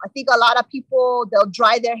 I think a lot of people, they'll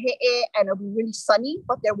dry their he'e and it'll be really sunny,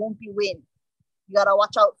 but there won't be wind. You gotta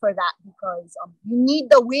watch out for that because you need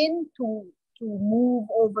the wind to move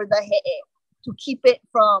over the he'e to keep it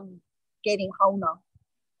from getting hauna.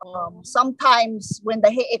 Sometimes when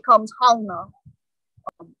the he'e comes hauna,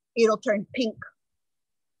 it'll turn pink.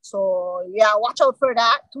 So yeah, watch out for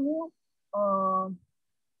that too.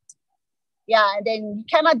 Yeah, and then you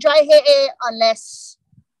cannot dry he'e unless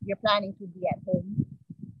you're planning to be at home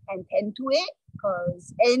and tend to it,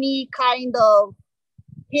 because any kind of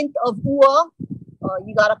hint of ua,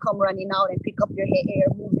 you gotta come running out and pick up your he'e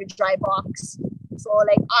or move your dry box. So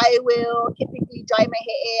like I will typically dry my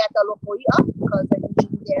he'e at the lopoi'a because I'm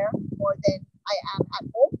usually there more than I am at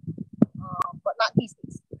home, but not these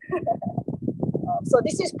days. So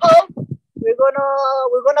this is Paul. We're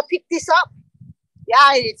gonna pick this up.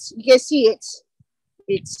 Yeah, you can see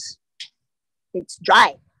it's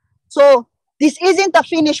dry. So this isn't a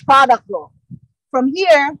finished product though. From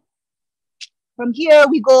here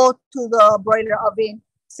we go to the broiler oven,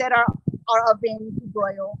 set our oven to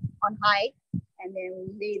broil on high, and then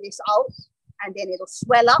we lay this out, and then it'll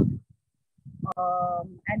swell up.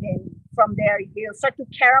 And then from there it'll start to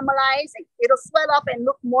caramelize. It'll swell up and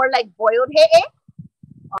look more like boiled he'e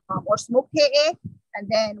or smoked he'e. And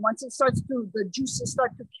then once it starts to, the juices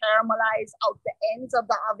start to caramelize out the ends of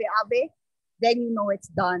the ave, then you know it's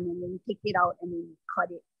done. And then you take it out and then you cut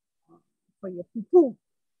it for your fufu.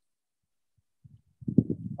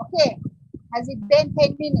 Okay, has it been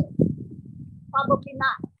 10 minutes? Probably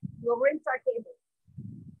not. We'll rinse our table.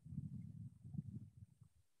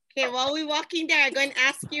 Okay, while we're walking there, I'm going to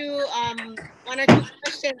ask you one or two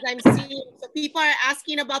questions I'm seeing. So people are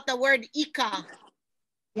asking about the word ika.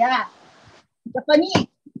 Yeah, Japanese,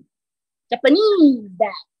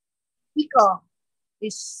 that. Ika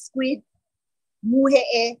is squid,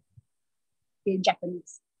 muhe'e in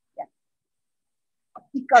Japanese. Yeah.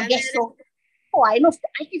 Ika gesso. Oh, I know,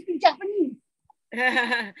 I can speak Japanese.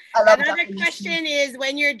 Another Japanese question is,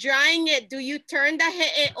 when you're drying it, do you turn the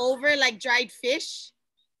he'e over like dried fish?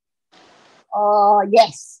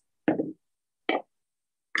 Yes.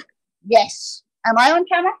 Yes. Am I on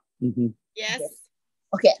camera? Mm-hmm. Yes.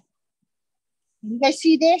 Okay. You guys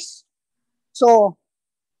see this? So,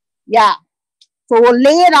 yeah. So we'll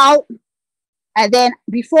lay it out. And then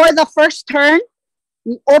before the first turn,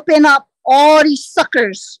 we open up all these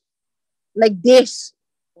suckers like this.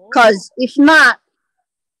 Because if not,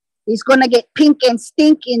 it's going to get pink and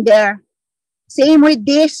stink in there. Same with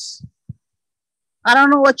this. I don't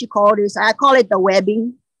know what you call this. I call it the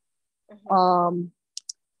webbing.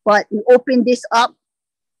 But you open this up.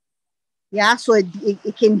 Yeah, so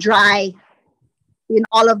it can dry in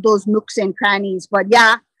all of those nooks and crannies. But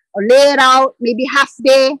yeah, I'll lay it out, maybe half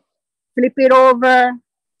day, flip it over.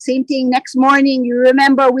 Same thing next morning. You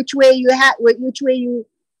remember which way you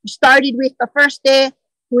started with the first day,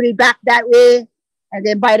 put it back that way. And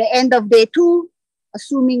then by the end of day 2,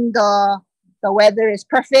 assuming the weather is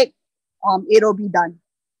perfect, it'll be done.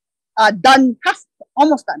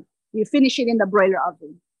 Almost done. You finish it in the broiler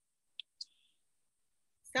oven.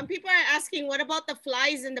 Some people are asking, what about the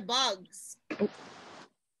flies and the bugs?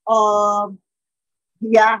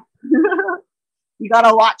 Yeah. You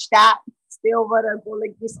gotta watch that. Stay over there, go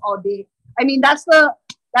like this all day. I mean, that's the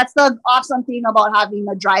awesome thing about having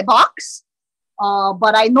a dry box.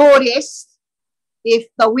 But I noticed if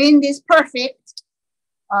the wind is perfect,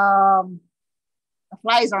 the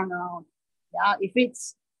flies aren't around. Yeah, if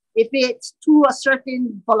it's to a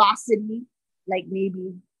certain velocity, like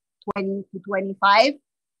maybe 20 to 25,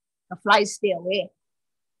 the flies stay away.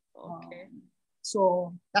 Okay.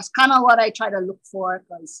 So that's kind of what I try to look for,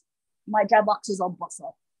 because my dry box is all bust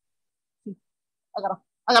up.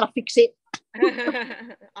 I gotta fix it.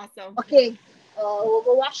 Awesome. Okay, we'll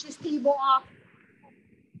go wash this table off.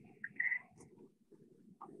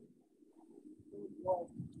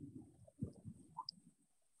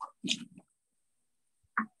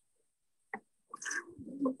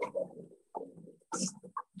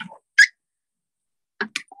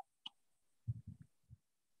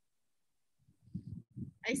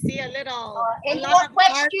 I see a little. Any more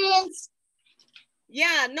questions?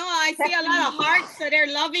 Yeah, no, I see a lot of hearts. So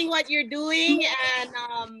they're loving what you're doing, and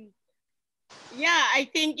yeah, I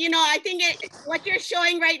think what you're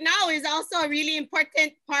showing right now is also a really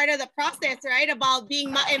important part of the process, right? About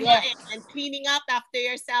being ma'e and cleaning up after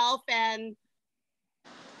yourself, and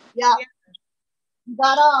yeah. You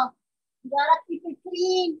gotta keep it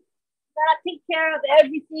clean. You gotta take care of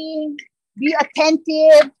everything. Be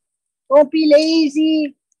attentive. Don't be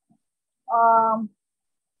lazy.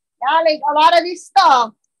 Yeah, like a lot of this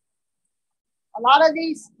stuff, a lot of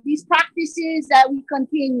these practices that we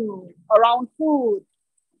continue around food,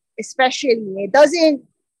 especially, it doesn't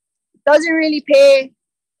really pay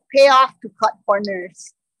off to cut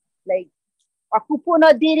corners. Like our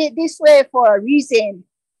pupuna did it this way for a reason,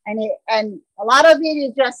 and a lot of it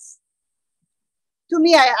is just, to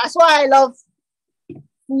me, that's why I love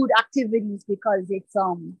food activities, because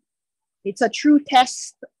it's a true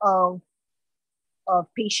test of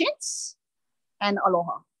patience and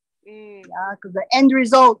aloha. Yeah, because the end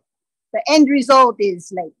result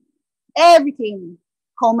is like everything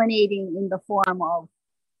culminating in the form of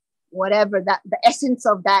whatever the essence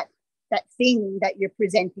of that thing that you're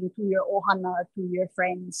presenting to your ʻohana, to your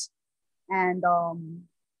friends, and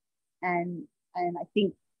I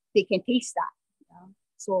think they can taste that. Yeah?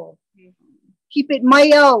 So keep it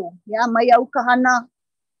mayaw, yeah, mayaw kahana,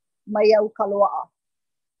 mayaw kaloa'a.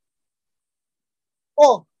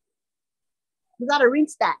 Oh, we gotta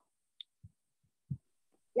rinse that.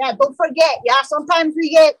 Yeah, don't forget. Yeah, sometimes we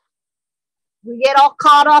get all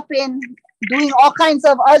caught up in doing all kinds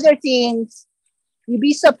of other things. You'd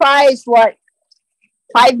be surprised what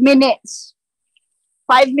 5 minutes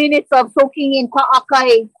of soaking in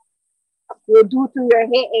pa'akai will do to your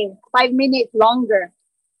he'e. 5 minutes longer.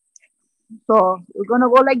 So we're gonna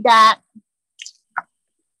go like that.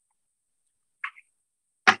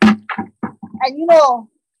 And you know,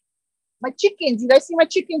 my chickens, you guys see my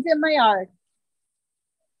chickens in my yard?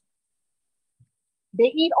 They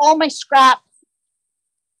eat all my scraps.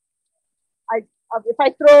 If I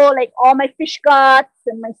throw like all my fish guts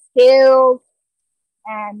and my scales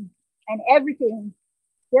and everything,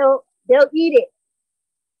 they'll eat it.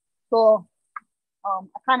 So I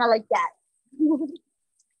kind of like that.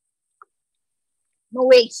 No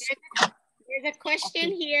waste. There's a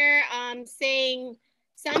question here saying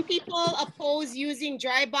some people oppose using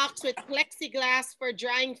dry box with plexiglass for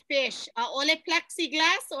drying fish. Only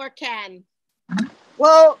plexiglass or can?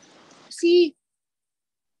 Well, see,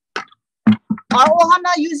 our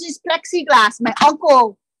ʻohana uses plexiglass. My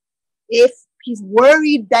uncle, if he's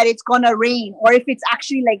worried that it's gonna rain or if it's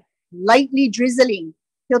actually like lightly drizzling,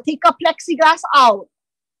 he'll take a plexiglass out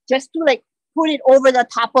just to like put it over the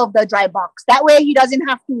top of the dry box. That way he doesn't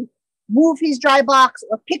have to move his dry box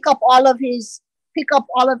or pick up all of his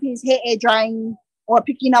heʻe drying or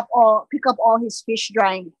pick up all his fish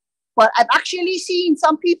drying. But I've actually seen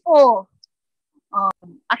some people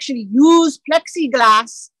actually use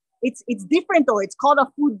plexiglass. It's different though. It's called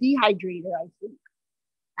a food dehydrator, I think.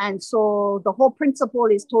 And so the whole principle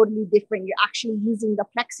is totally different. You're actually using the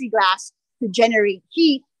plexiglass to generate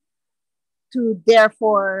heat to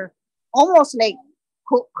therefore almost like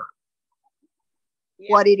cook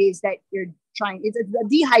what it is that you're trying. It's a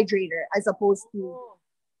dehydrator as opposed to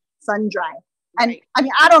sun dry. And I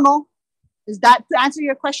mean, I don't know. Is that to answer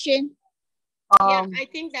your question? Yeah, I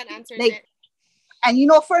think that answers it. And you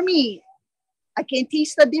know, for me, I can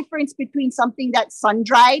taste the difference between something that's sun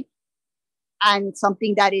dried and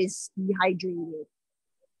something that is dehydrated.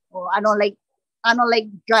 Or I don't like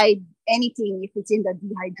dried anything if it's in the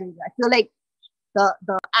dehydrator. I feel like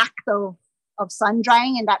the act of sun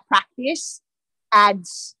drying and that practice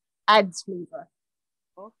adds flavor.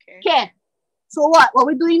 Okay. So what are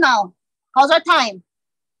we doing now? How's our time?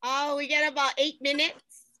 Oh, we get about 8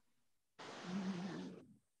 minutes.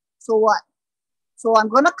 So what? So I'm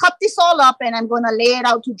gonna cut this all up and I'm gonna lay it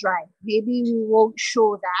out to dry. Maybe we won't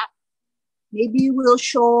show that. Maybe we'll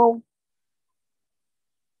show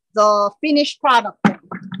the finished product.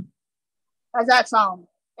 How's that sound?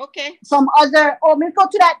 Okay. Some other, we'll go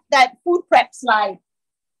to that food prep slide.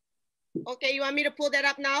 Okay, you want me to pull that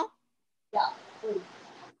up now? Yeah, please.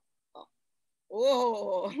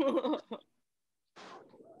 Oh.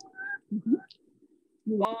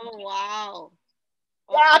 Oh, wow.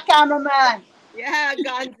 Yeah, cameraman. Yeah,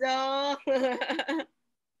 Gonzo.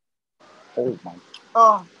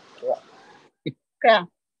 Oh. Okay.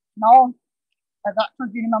 No, I got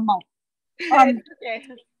something in my mouth. Okay.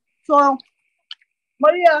 So,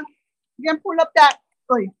 Maria, you can pull up that.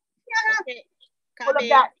 Okay. Pull up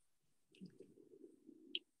that.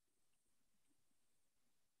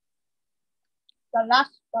 The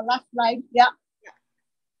last slide. Yeah.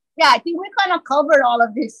 Yeah, I think we kind of covered all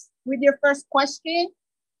of this with your first question.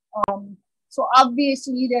 So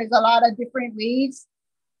obviously there's a lot of different ways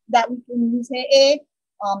that we can use heʻe.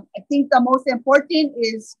 I think the most important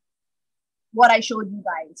is what I showed you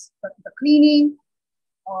guys, the cleaning.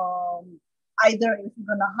 Either if you're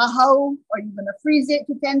gonna hahau or you're gonna freeze it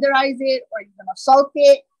to tenderize it, or you're gonna salt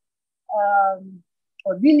it,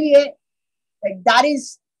 or wili it. Like that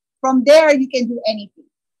is, from there you can do anything.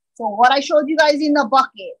 So what I showed you guys in the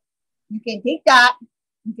bucket, you can take that,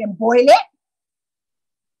 you can boil it,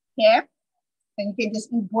 okay? And you can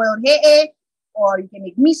just eat boiled heʻe, or you can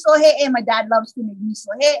make miso heʻe. My dad loves to make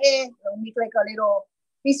miso heʻe. He'll make like a little,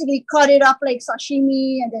 basically cut it up like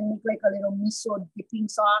sashimi and then make like a little miso dipping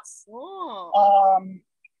sauce. Oh.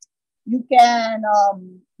 You can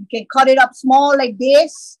cut it up small like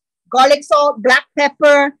this, garlic salt, black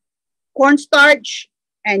pepper, cornstarch,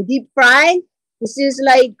 and deep fry. This is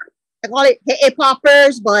like, I call it heʻe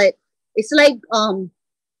poppers, but it's like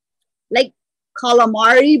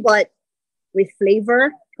calamari, but with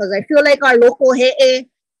flavor. Because I feel like our local heʻe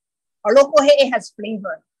has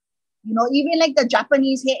flavor. You know, even like the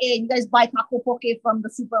Japanese heʻe, you guys buy taco poke from the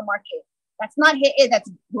supermarket. That's not heʻe that's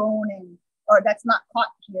grown or that's not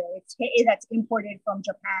caught here. It's heʻe that's imported from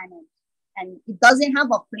Japan, and it doesn't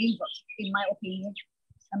have a flavor, in my opinion.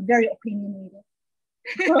 I'm very opinionated.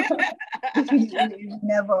 you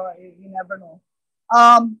never know.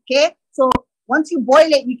 Okay, so once you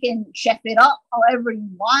boil it, you can chef it up however you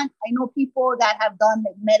want. I know people that have done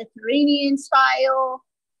like Mediterranean style,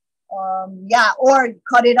 or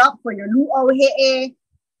cut it up for your luau heʻe,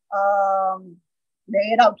 lay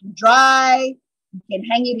it out to dry. You can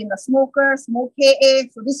hang it in the smoker, smoke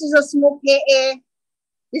heʻe. So this is a smoke heʻe.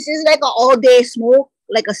 This is like an all-day smoke,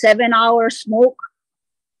 like a 7-hour smoke.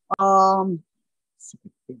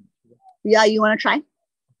 Yeah, you want to try?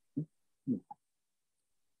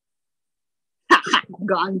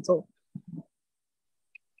 ganso.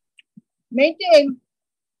 Main thing,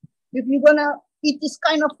 if you're gonna eat this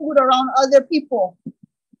kind of food around other people,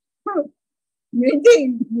 main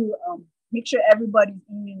thing, you make sure everybody's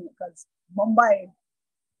eating it because Mumbai,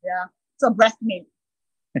 yeah, it's a breath mint.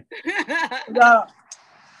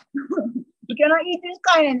 You cannot eat this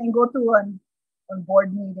kind and then go to a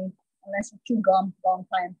board meeting unless you chew gum long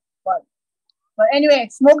time. But anyway,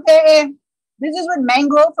 smoked he'e. This is with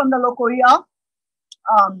mango from the Lokoria.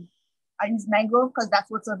 I use mango because that's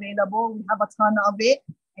what's available. We have a ton of it.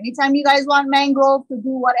 Anytime you guys want mango to do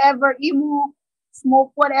whatever, imu,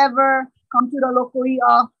 smoke whatever, come to the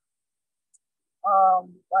Lokoria.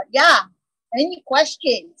 But yeah, any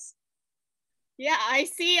questions? Yeah, I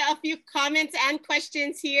see a few comments and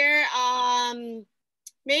questions here.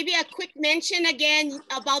 Maybe a quick mention again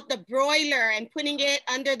about the broiler and putting it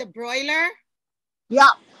under the broiler.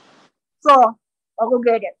 Yeah. So I'll go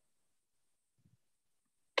get it.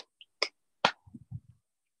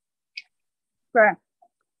 Okay.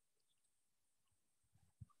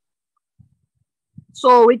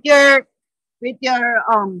 So with your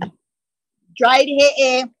dried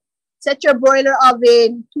he'e, set your broiler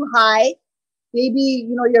oven to high. Maybe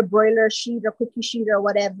your broiler sheet or cookie sheet or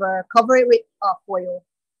whatever. Cover it with foil,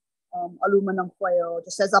 aluminum foil,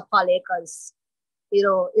 just as a pale, because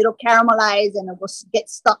it'll caramelize and it will get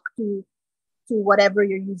stuck to whatever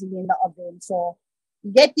you're using in the oven. So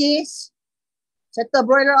you get this. Set the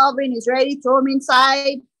broiler oven is ready. Throw them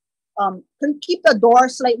inside. Keep the door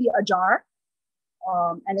slightly ajar,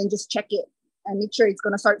 and then just check it and make sure it's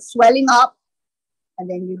gonna start swelling up, and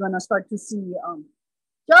then you're gonna start to see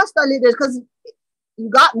just a little, because you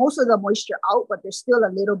got most of the moisture out, but there's still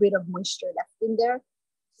a little bit of moisture left in there.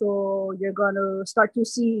 So you're gonna start to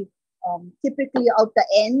see typically out the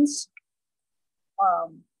ends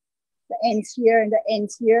here and the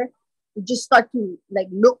ends here. You just start to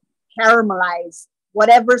look caramelized.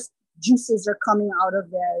 Whatever juices are coming out of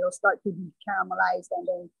there, it'll start to be caramelized,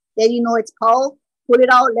 and then you know it's cold. Put it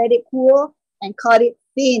out, let it cool, and cut it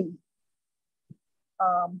thin.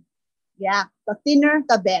 Yeah, the thinner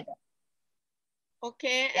the better.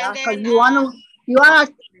 Okay, Yeah, and then you wanna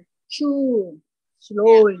chew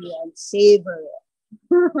slowly and savor it.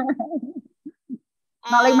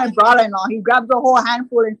 Not like my brother-in-law. He grabbed a whole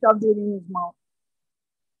handful and shoved it in his mouth.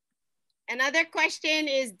 Another question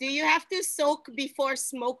is, do you have to soak before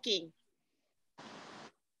smoking?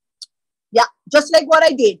 Yeah, just like what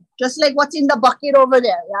I did. Just like what's in the bucket over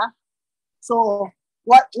there, yeah? So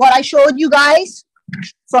what I showed you guys,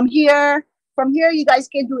 from here you guys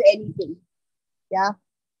can do anything. Yeah?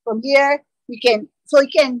 From here, I can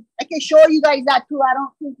show you guys that too. I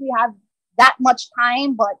don't think we have that much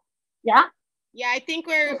time, but yeah? Yeah, I think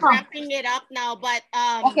we're wrapping it up now, but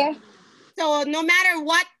okay. So no matter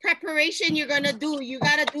what preparation you're gonna do, you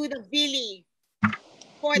gotta do the wili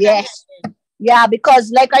for yes. the head. Yeah,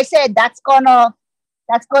 because like I said, that's gonna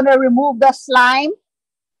remove the slime.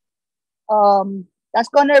 That's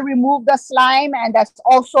gonna remove the slime, and that's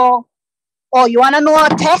also. Oh, you wanna know a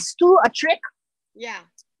test too, a trick? Yeah.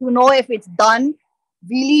 To know if it's done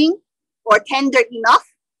wiling or tender enough.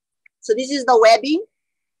 So this is the webbing.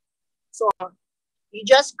 So you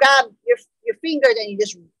just grab your fingers and you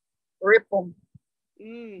just rip them.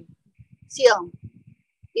 See them.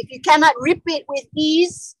 If you cannot rip it with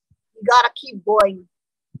ease, you gotta keep going.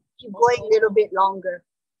 Keep going a little bit longer.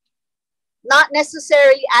 Not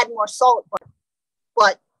necessarily add more salt,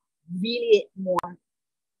 but wheel it more.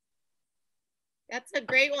 That's a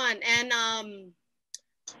great one. And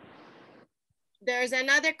there's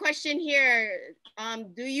another question here.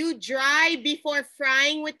 Do you dry before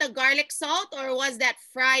frying with the garlic salt, or was that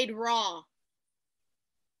fried raw?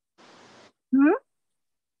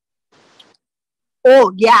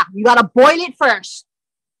 Oh, yeah. You got to boil it first.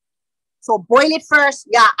 So boil it first.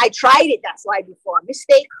 Yeah, I tried it. That's why before.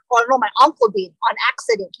 Mistake. Or no, my uncle did on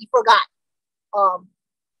accident. He forgot.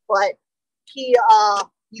 But you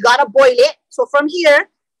got to boil it. So from here,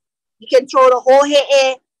 you can throw the whole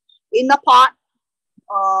he'e in the pot.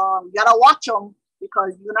 You got to watch them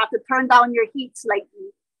because you're going to have to turn down your heat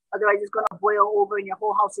slightly. Otherwise, it's going to boil over and your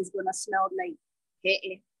whole house is going to smell like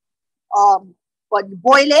he'e. But you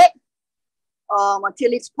boil it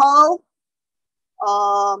until it's full,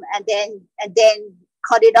 and then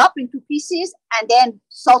cut it up into pieces, and then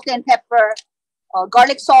salt and pepper,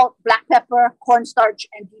 garlic salt, black pepper, cornstarch,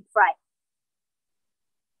 and deep fry.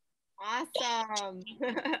 Awesome.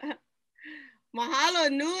 Mahalo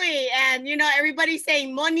nui. And everybody's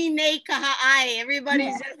saying moni nei kaha'ai.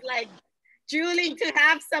 Everybody's just like drooling to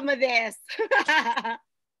have some of this.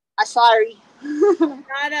 Sorry.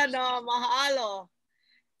 No, mahalo.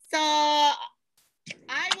 So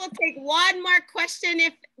take one more question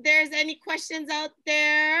if there's any questions out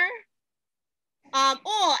there.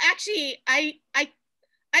 Oh, actually, I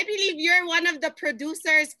believe you're one of the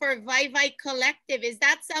producers for Vai Vai Collective. Is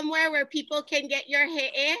that somewhere where people can get your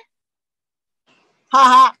he'e?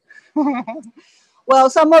 Haha. Well,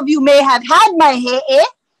 some of you may have had my he'e.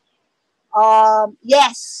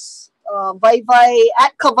 Yes, Vai Vai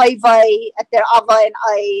at Kavaivai at their Ava and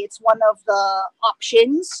I. It's one of the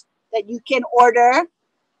options that you can order.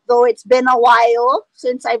 Though it's been a while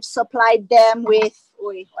since I've supplied them with.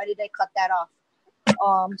 Why did I cut that off?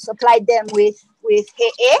 Supplied them with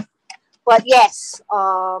he'e. But yes,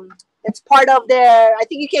 it's part of their. I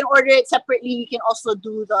think you can order it separately. You can also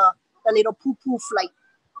do the little poo flight.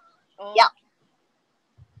 Oh. Yeah.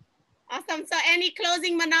 Awesome. So any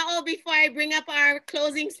closing manao before I bring up our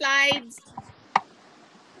closing slides?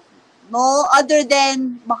 No, other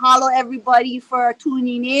than mahalo everybody for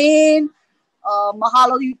tuning in.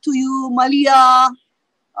 Mahalo to you, Malia,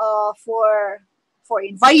 for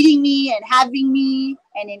inviting me and having me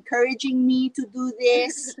and encouraging me to do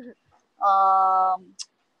this.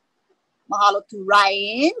 Mahalo to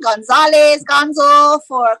Ryan Gonzalez Ganzo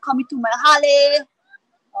for coming to my hale.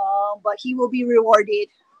 But he will be rewarded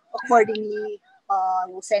accordingly.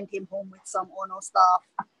 We'll send him home with some Ono stuff.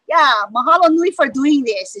 Yeah, mahalo nui for doing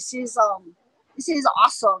this. This is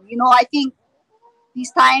awesome. You know, I think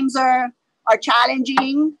these times are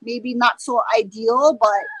challenging, maybe not so ideal,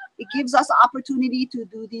 but it gives us an opportunity to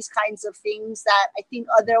do these kinds of things that I think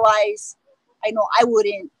otherwise I know I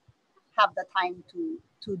wouldn't have the time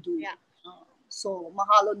to do. Yeah. So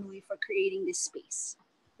mahalo nui for creating this space.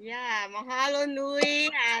 Yeah, mahalo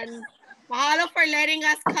nui, and mahalo for letting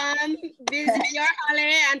us come visit your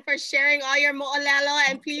hale and for sharing all your mo'olelo.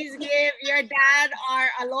 And please give your dad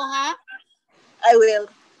our aloha. I will.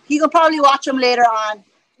 He will probably watch them later on.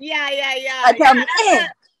 Yeah. I tell me, hey,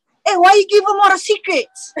 why you give him all the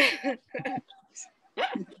secrets?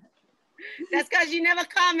 That's because you never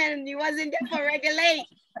comment and you wasn't there for regulate.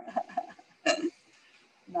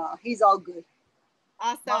 No, he's all good.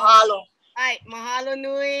 Awesome. Mahalo. All right, mahalo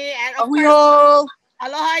nui, and of course, course,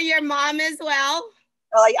 aloha your mom as well.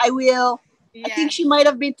 I will. Yeah. I think she might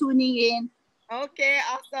have been tuning in. Okay,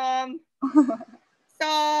 awesome. So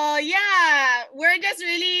yeah, we're just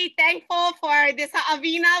really thankful for this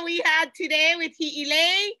ha'awina we had today with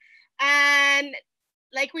Hiʻilei. And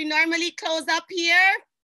like we normally close up here,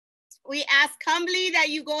 we ask humbly that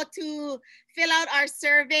you go to fill out our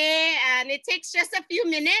survey, and it takes just a few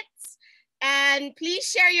minutes. And please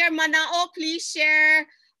share your mana'o. Please share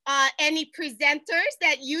any presenters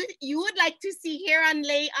that you would like to see here on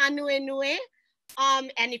Lei Ānuenue.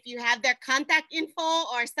 And if you have their contact info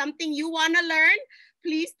or something you want to learn,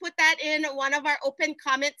 please put that in one of our open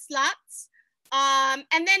comment slots. And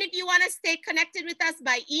then if you want to stay connected with us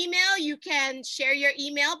by email, you can share your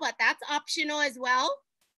email, but that's optional as well.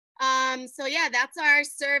 So yeah, that's our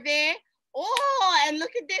survey. Oh, and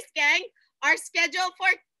look at this, gang. Our schedule for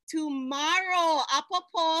tomorrow,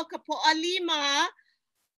 Apopo Kapo'alima.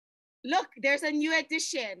 Look, there's a new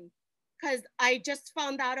edition, because I just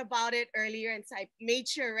found out about it earlier, and so I made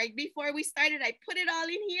sure right before we started, I put it all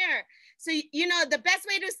in here. So, you know, the best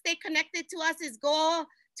way to stay connected to us is go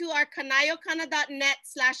to our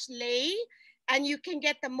kanayokana.net/lei, and you can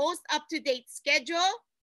get the most up-to-date schedule.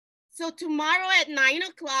 So tomorrow at 9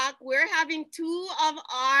 o'clock, we're having two of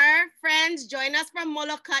our friends join us from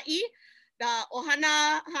Molokai, the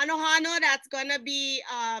ʻohana hano that's gonna be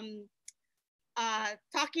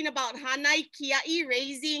talking about Hanai Kia'i,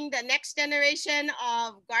 raising the next generation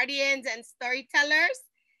of guardians and storytellers.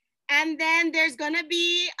 And then there's gonna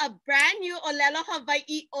be a brand new Olelo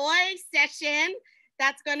Hawaii'oi session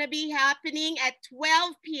that's gonna be happening at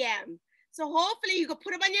 12 p.m. So hopefully you can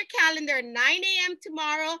put them on your calendar, 9 a.m.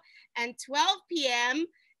 tomorrow and 12 p.m.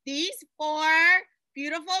 These four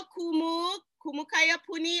beautiful Kumu Kaya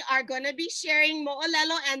Puni are gonna be sharing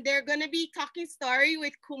mo'olelo, and they're gonna be talking story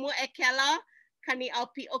with Kumu Ekela Kani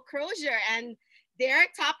Alpi Okrozier, and their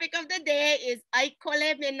topic of the day is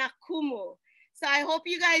Aikole Menakumu. So I hope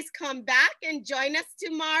you guys come back and join us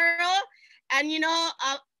tomorrow. And you know,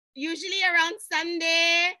 usually around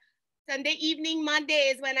Sunday evening, Monday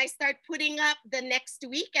is when I start putting up the next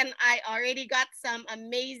week, and I already got some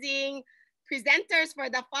amazing presenters for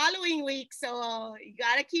the following week. So you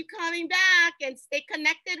gotta keep coming back and stay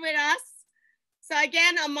connected with us. So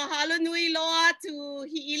again, a mahalo nui loa to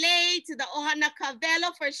Hiʻilei, to the ʻohana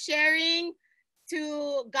Kawelo for sharing,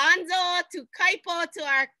 to Gonzo, to Kaipo, to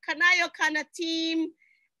our Kanayokana team.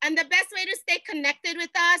 And the best way to stay connected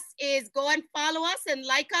with us is go and follow us and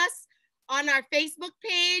like us on our Facebook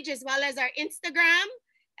page, as well as our Instagram.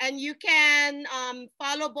 And you can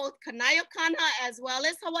follow both Kanayokana as well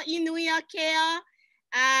as Hawaii Nui Akea.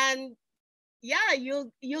 And yeah,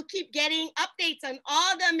 you'll keep getting updates on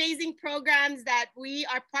all the amazing programs that we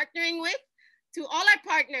are partnering with. To all our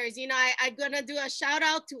partners, you know, I'm gonna do a shout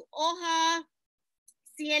out to OHA,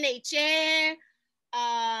 CNHA,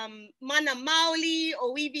 Mana Maoli,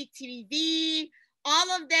 Oiwi TV, all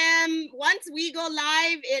of them. Once we go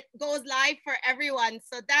live, it goes live for everyone.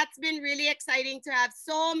 So that's been really exciting to have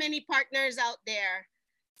so many partners out there.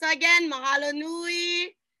 So again, mahalo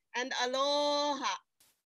nui and aloha.